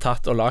om vi hadde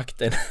tatt og lagt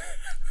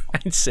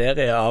en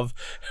serie av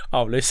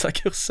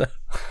avløserkurset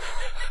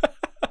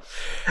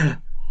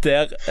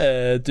der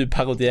du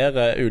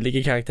parodierer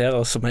ulike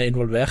karakterer som er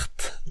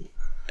involvert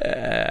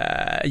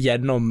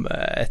gjennom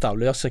et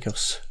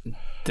avløserkurs?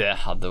 Det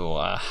hadde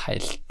vært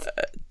helt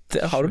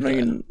Der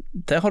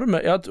har du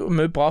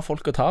mye bra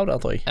folk å ta av der,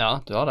 tror jeg.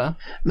 Ja, du har det.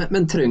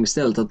 Men trengs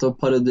det hele tatt å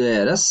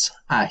parodieres?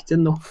 Er ikke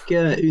nok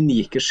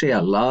unike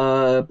sjeler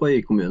på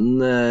øykommunen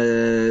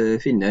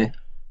Finnøy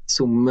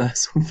som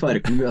bare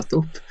kan møte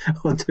opp,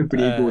 og det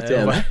blir god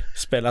TV?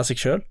 Spille seg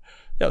selv?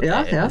 Ja,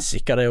 det er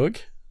sikkert det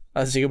også. Det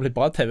er sikkert blitt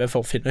bra TV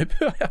for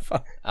Finnøypodden i hvert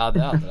fall. Ja,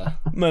 det er det.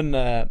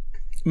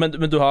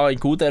 Men du har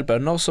en god del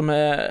bønder som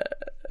er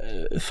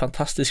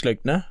fantastisk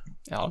løgne.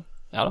 Ja.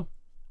 Ja da.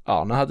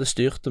 Arne hadde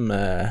styrt det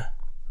med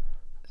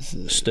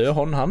stø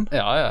hånd, han.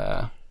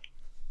 Ja.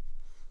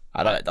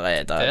 Ja, det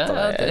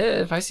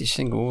er faktisk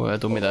ikke en god,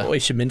 dum idé. Og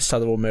ikke minst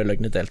hadde det vært mye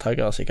løgne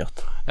deltakere,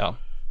 sikkert. Ja,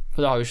 for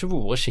det har jo ikke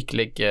vært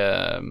skikkelig Det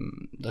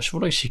har ikke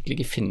vært noen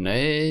skikkelig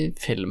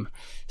Finnøy-film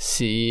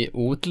siden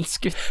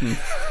Odelsgutten.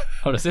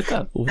 Har du sett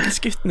den?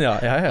 Odelsgutten, ja.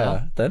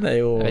 Den er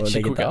jo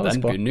legendarisk.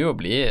 Den begynner jo å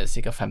bli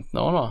sikkert 15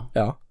 år nå.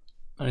 Ja.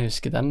 Men jeg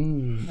husker den,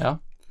 ja.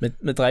 Vi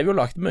drev jo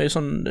og lagde mye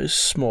sånn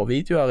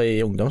småvideoer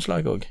i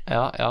ungdomslaget også.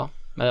 Ja.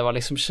 Men det var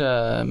liksom ikke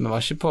vi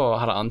var ikke på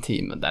halvannen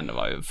time. Den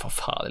var jo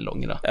forferdelig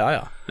lang da.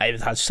 Ja. Nei,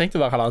 det hadde ikke tenkt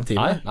å være halvannen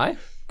time. Nei.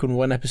 Kunne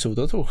vært en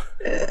episode og 2.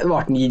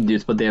 Var den gitt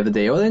ut på DVD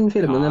også, den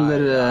filmen?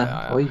 Eller? Ja.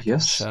 Oi,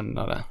 jøss.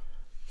 Skjønner det.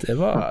 Det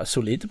var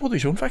solide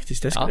produksjon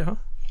faktisk. Det skal de ha.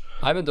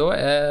 Nei, men da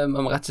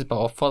må vi rett og slett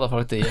bare oppfordre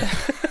folk til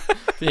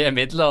å gi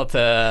midler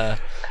til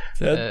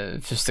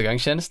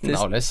førstegangstjenesten,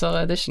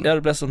 avløser-edition. Ja,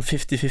 det blir sånn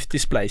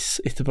 50-50 spleis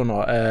etterpå nå.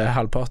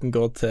 Halvparten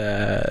går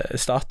til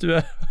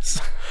statue,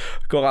 så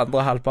går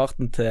andre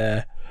halvparten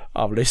til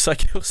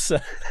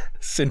avløserkurset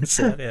sin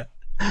serie.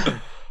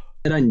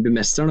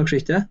 Rennebumesteren, dere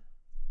ikke?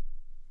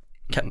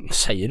 Hva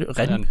sier du?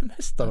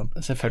 Rennebumesteren?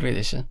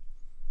 Selvfølgelig ikke.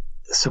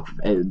 Så,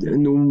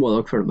 nå må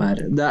dere følge med her.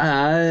 Det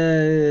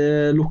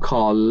er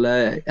lokal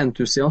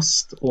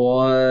entusiast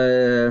og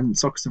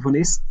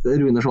saksofonist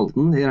Rune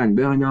Scholten i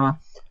Rennebu. Han er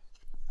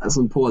en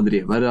sånn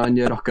pådriver, han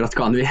gjør akkurat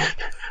hva han vil.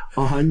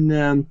 Og han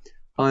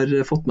har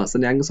fått med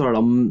seg en gjeng, så har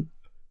de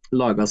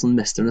laget sånn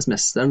Mesternes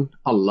Mesteren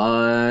à la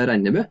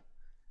Rennebu.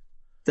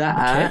 Det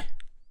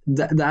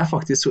er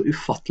faktisk så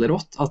ufattelig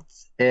rått at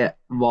jeg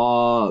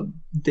var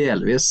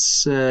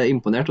delvis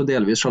imponert og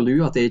delvis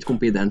sjalu at jeg ikke kom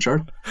på ideen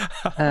selv.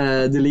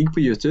 Det ligger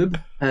på YouTube.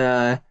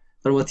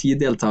 Det var 10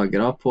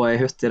 deltakere på en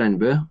hytte i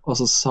Rennebu, og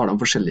så har de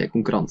forskjellige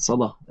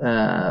konkurranser da,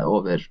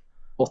 over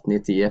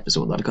 8-9-10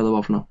 episoder, eller hva det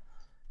var for noe.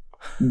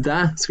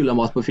 Det skulle de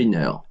hatt på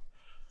Finnøy, ja.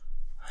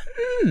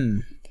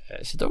 Det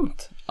er ikke dumt.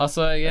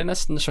 Altså, jeg er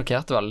nesten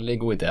sjokkert over alle de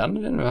gode ideene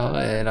dine du har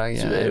i dag.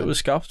 Så du er jo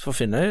skapt for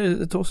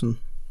Finnøy, Torsen.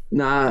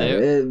 Nei,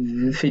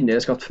 Finnøy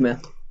er skapt for meg.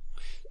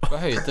 På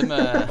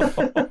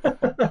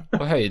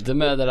høyde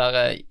med det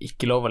der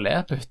ikke lov å le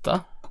på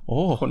hytta.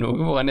 Og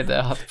noen var en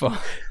idé hatt på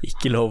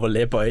ikke lov å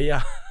le på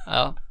øya.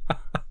 Ja.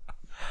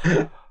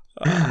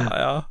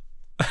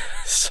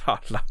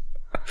 Sala.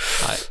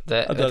 Nei,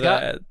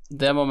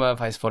 det må vi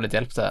faktisk få litt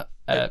hjelp til.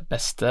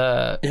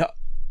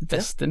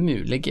 Beste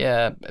mulige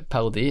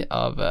parodi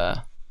av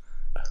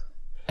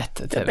et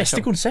TV-show.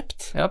 Beste konsept.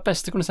 Ja,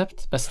 beste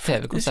konsept. Beste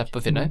TV-konsept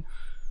på Finnøy.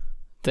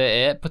 Det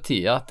er på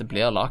tide at det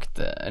blir lagt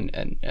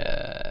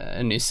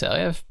en ny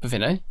serie på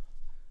Finnøy.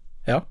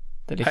 Ja,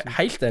 liksom,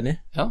 helt enig.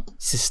 Ja,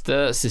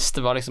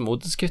 siste var liksom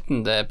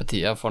Odelsgutten. Det er på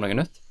tide å få noe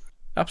nytt.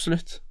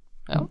 Absolutt.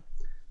 Ja.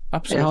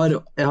 Jeg har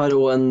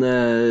også en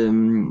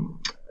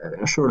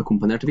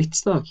selvkomponert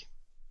vits da.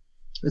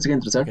 Hvis du er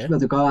interessert. Okay.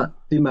 Vet du hva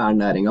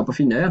primærnæringen på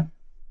Finnøy er?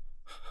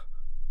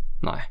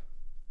 Nei.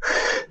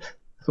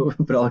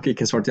 Bra dere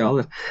ikke svarte ja,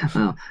 eller?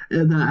 Ja.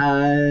 Det er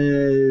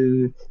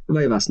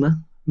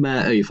Veivesenet med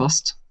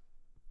øyfast.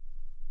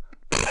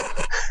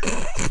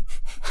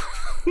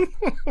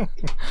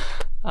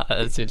 Nei,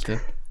 det er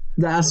syltynt.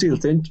 Det er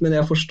syltynt, men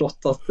jeg har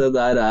forstått at det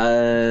der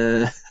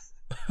er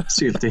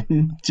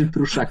syltynt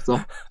prosjekt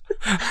også.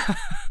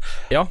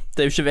 Ja,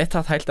 det er jo ikke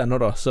vedtatt helt ennå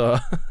da, så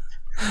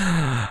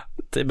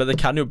men det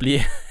kan jo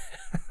bli.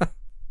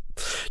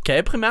 Hva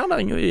er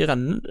primærnæringen i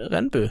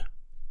Rennebu?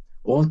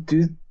 Du,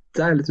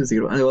 det er jeg litt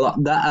usikker på. Jo da,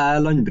 det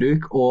er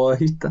landbruk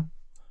og hytte.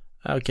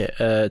 Ja, ok,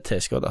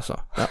 tilskudd altså.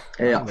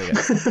 Ja.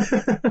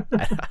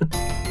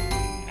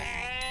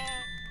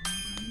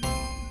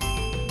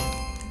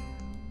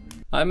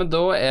 Nei, men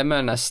da er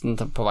vi nesten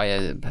på vei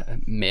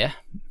med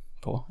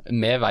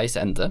veis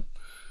ende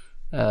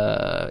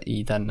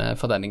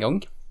for denne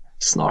gang.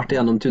 Snart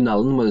gjennom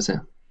tunnelen, må du si.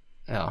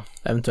 Ja.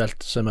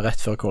 Eventuelt så er vi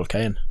rett før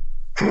Kålkaien.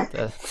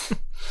 Det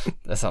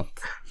er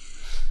sant.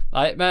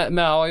 Nei, vi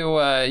har jo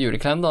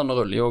julekalenderen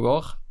ruller jo og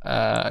går.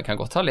 Kan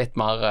godt ha litt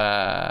mer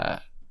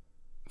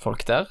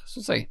folk der,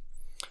 synes jeg.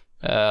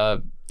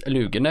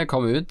 Lugene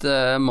kom ut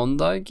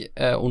mandag,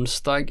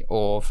 onsdag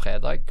og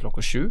fredag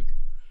klokka 7,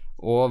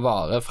 og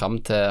varer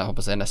frem til,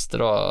 håper jeg, neste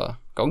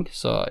gang,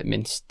 så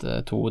minst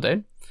 2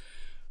 døgn.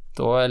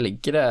 Da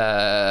ligger det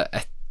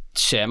et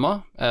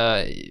skjema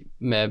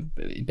med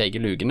begge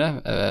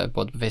lugene,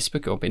 både på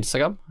Facebook og på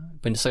Instagram.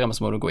 På Instagram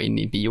så må du gå inn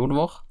i bioen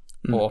vår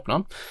og åpne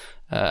den.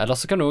 Eller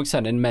så kan du også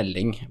sende en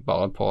melding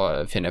bare på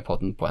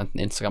Finnøypodden på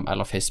enten Instagram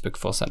eller Facebook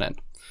for å sende inn.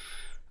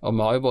 Og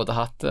vi har jo både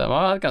hatt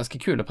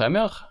ganske kule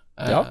premier.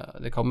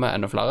 Det kommer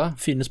enda flere.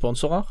 Fine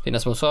sponsorer,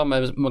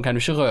 men man kan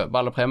jo ikke røpe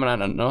alle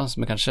premierne ennå,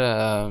 så vi kan ikke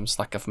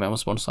snakke for mer om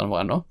sponsorene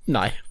våre ennå.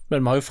 Nei,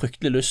 men vi har jo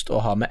fryktelig lyst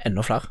å ha med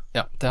enda flere.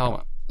 Ja, det har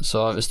vi.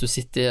 Så hvis du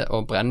sitter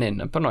og brenner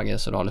inne på noe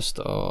så du har lyst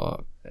til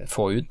å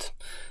få ut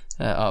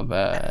av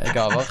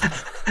gaver,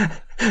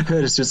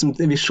 Høres ut som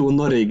Visjon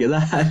Norge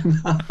det her.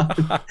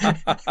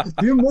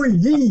 Du må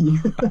gi!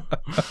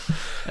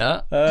 Ja.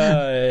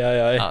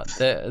 Ja,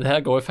 det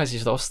her går jo faktisk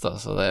ikke til oss da,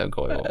 så det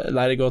går jo...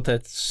 Nei, det går til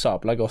et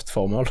sabla godt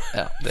formål.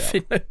 Ja, det er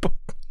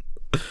Finnøypodden.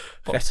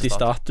 Rett i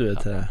statue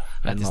til...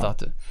 Rett i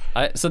statue.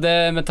 Nei, så det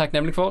er vi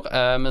takknemlig for.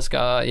 Vi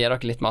skal gi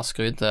dere litt mer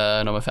skrud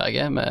når vi er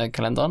ferdige med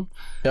kalenderen,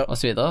 og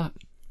så videre.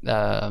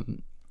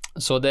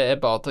 Så det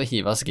er bare til å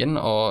hive seg inn,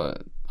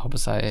 og håper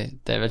jeg,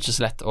 det er vel ikke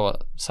så lett å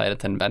si det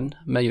til en venn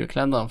med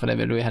julekalenderen, for det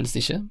vil du jo helst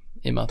ikke,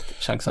 i og med at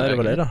sjansen er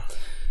det da.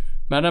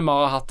 Men vi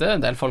har hatt det,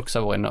 en del folk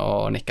som har vært inne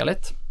og nikket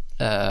litt.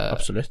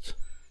 Absolutt.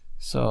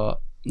 Så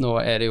nå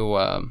er det jo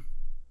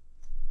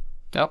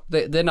ja,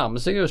 det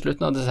nærmer seg jo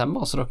slutten av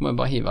desember, så dere må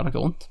bare hive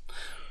dere rundt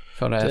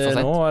før det er for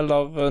sent. Nå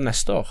eller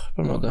neste år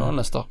på en måte. Nå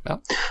neste år, ja.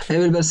 Jeg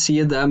vil bare si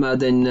det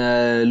med den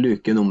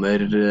luke nummer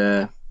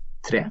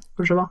 3,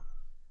 kanskje hva?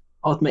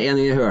 At med en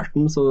gang jeg hørte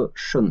den, så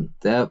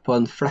skjønte jeg på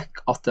en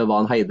flekk at det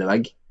var en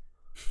heidevegg.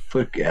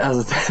 For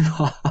altså,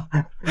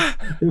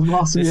 det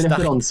var så mye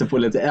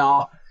referansepolitikk.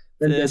 Ja,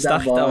 det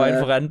sterkt av en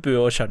for Rennebu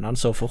å skjønne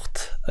den så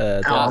fort.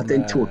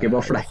 Den tok jeg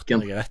på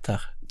flekken.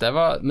 Det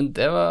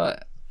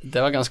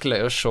var ganske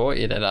løy å se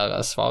i det der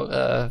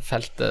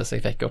svarfeltet som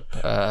jeg fikk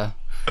opp.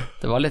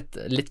 Det var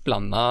litt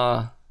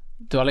blandet.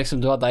 Du har de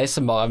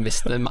som bare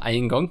visste med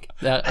en gang.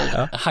 Det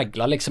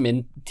hagla liksom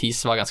inn tis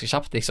var ganske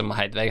kjapt, liksom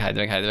heidvegg.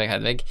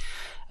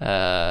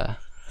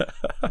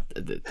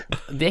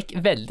 Det gikk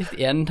veldig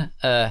igjen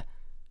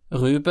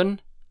Ruben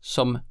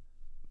som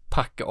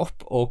pakker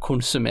opp og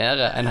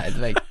konsumerer en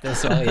heidvegg. Det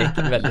svaret gikk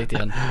veldig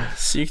igjen.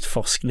 Sykt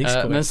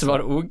forskningskorrekt. Men så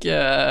var det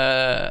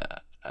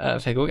også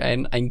fikk også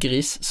en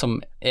gris som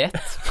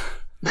et.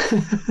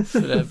 Så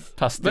det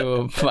passet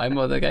jo på en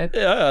måte greit.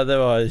 Ja, det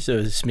var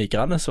ikke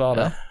smigrende svar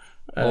det.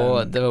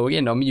 Og det var også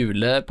innom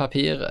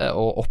julepapir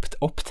og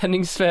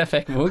opptenningsved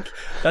fikk vi også.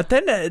 Ja,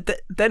 den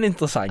er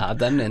interessant. Ja,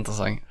 den er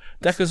interessant.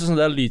 Det er akkurat sånn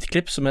der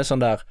lydklipp som er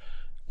sånn der,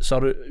 så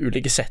har du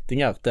ulike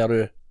settinger der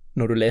du,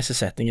 når du leser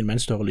settingen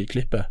mens du hører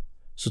lydklippet,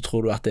 så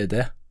tror du at det er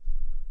det.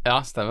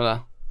 Ja, stemmer det.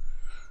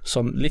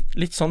 Sånn,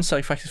 litt sånn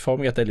ser jeg faktisk for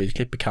meg at det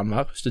lydklippet kan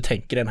være. Hvis du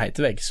tenker det er en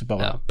heitevegg, så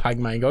bare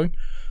pang med en gang.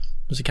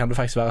 Men så kan det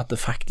faktisk være at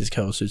det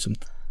faktisk høres ut som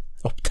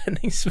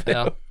opptenningsved.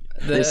 Ja.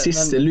 Den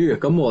siste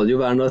luka må det jo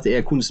være når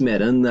jeg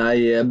konsumerer en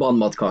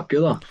banematkake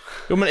da.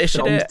 Jo, men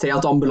ikke Frem til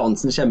at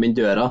ambulansen kommer inn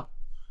døra.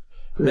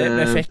 Vi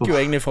fikk jo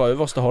egentlig fra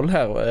øverste hold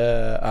her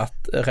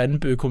at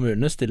Rennebu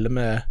kommune stiller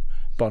med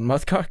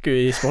banematkake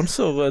i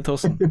sponsor,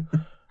 Torsen.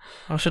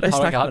 Har ikke de snakket med deg?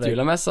 Har dere hatt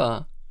julemessa?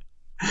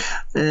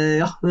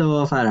 Ja, det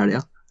var færhelg,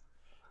 ja.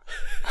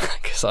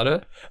 Hva sa du?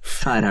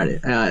 Færhelg,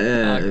 ja.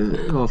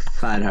 Det var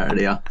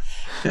færhelg, ja.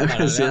 Jeg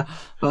kan si det.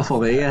 Hva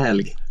får jeg i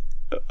helg?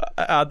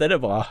 Ja, det er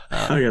bra.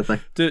 Okay,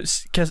 takk. Du,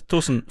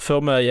 Torsen,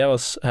 før vi gir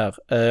oss her,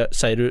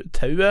 sier du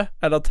taue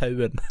eller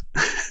tauen?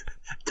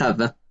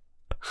 Taue.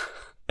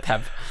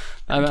 Tau.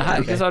 Nei, men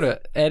her, hva sa du?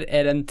 Er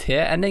det en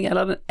T-ending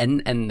eller en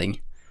N-ending?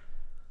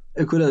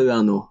 Hvor er du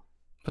nå?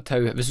 På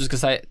tau. Hvis du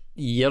skal si,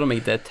 gir du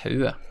meg det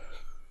tauet?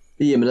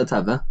 Gi meg det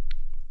tauet.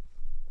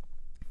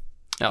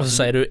 Ja, og så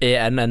sier du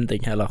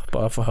en-ending, eller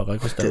bare for å høre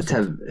hvordan det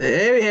er.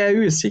 Jeg er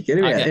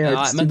usikker, jeg har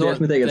ikke studert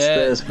mitt eget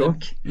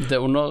språk. Det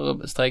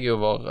understreker jo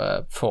vår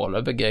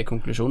foreløpige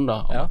konklusjon da,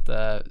 at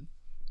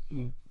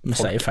vi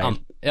sier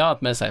feil. Ja,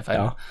 at vi sier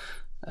feil.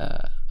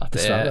 At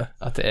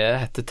det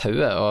heter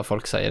tauet, og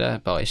folk sier det,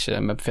 bare ikke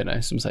med på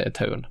Finnøy som sier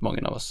tauen,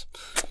 mange av oss.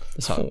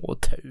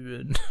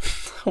 Tauen.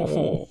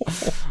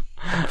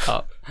 Ja.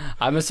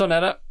 Nei, men sånn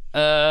er det.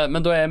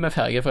 Men da er vi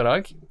ferdige for i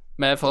dag.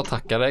 Vi får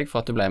takke deg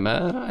for at du ble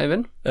med,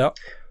 Øyvind. Ja,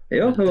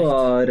 det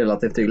var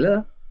relativt hyggelig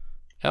det.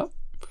 Ja.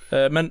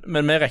 Men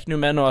vi regner jo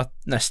med nå at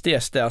neste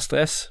gjest er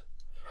Astrid S.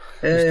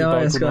 Ja,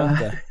 jeg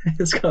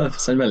skal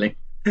sende melding.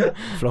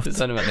 Flott.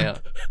 Sende melding, ja.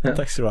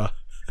 Takk skal du ha.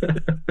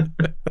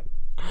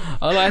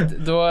 Alright,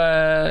 da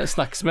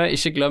snakkes vi.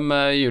 Ikke glem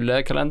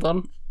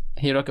julekalenderen.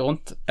 Hiv dere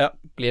rundt. Ja.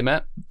 Bli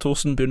med.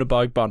 Torsen begynner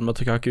bak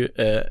banematkake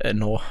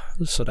nå,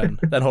 så den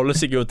holder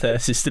seg jo til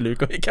siste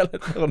luka i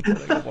kalenderen.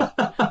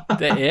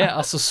 Det er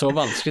altså så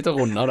vanskelig å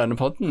runde av denne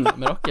podden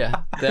med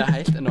dere. Det er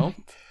helt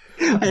enormt.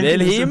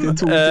 Vel him,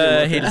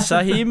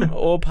 hilsa him,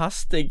 og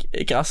pass deg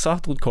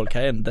grassat rundt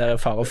Kålkaien. Det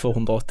er fare for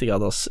 180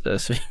 graders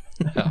sving.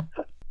 Ja.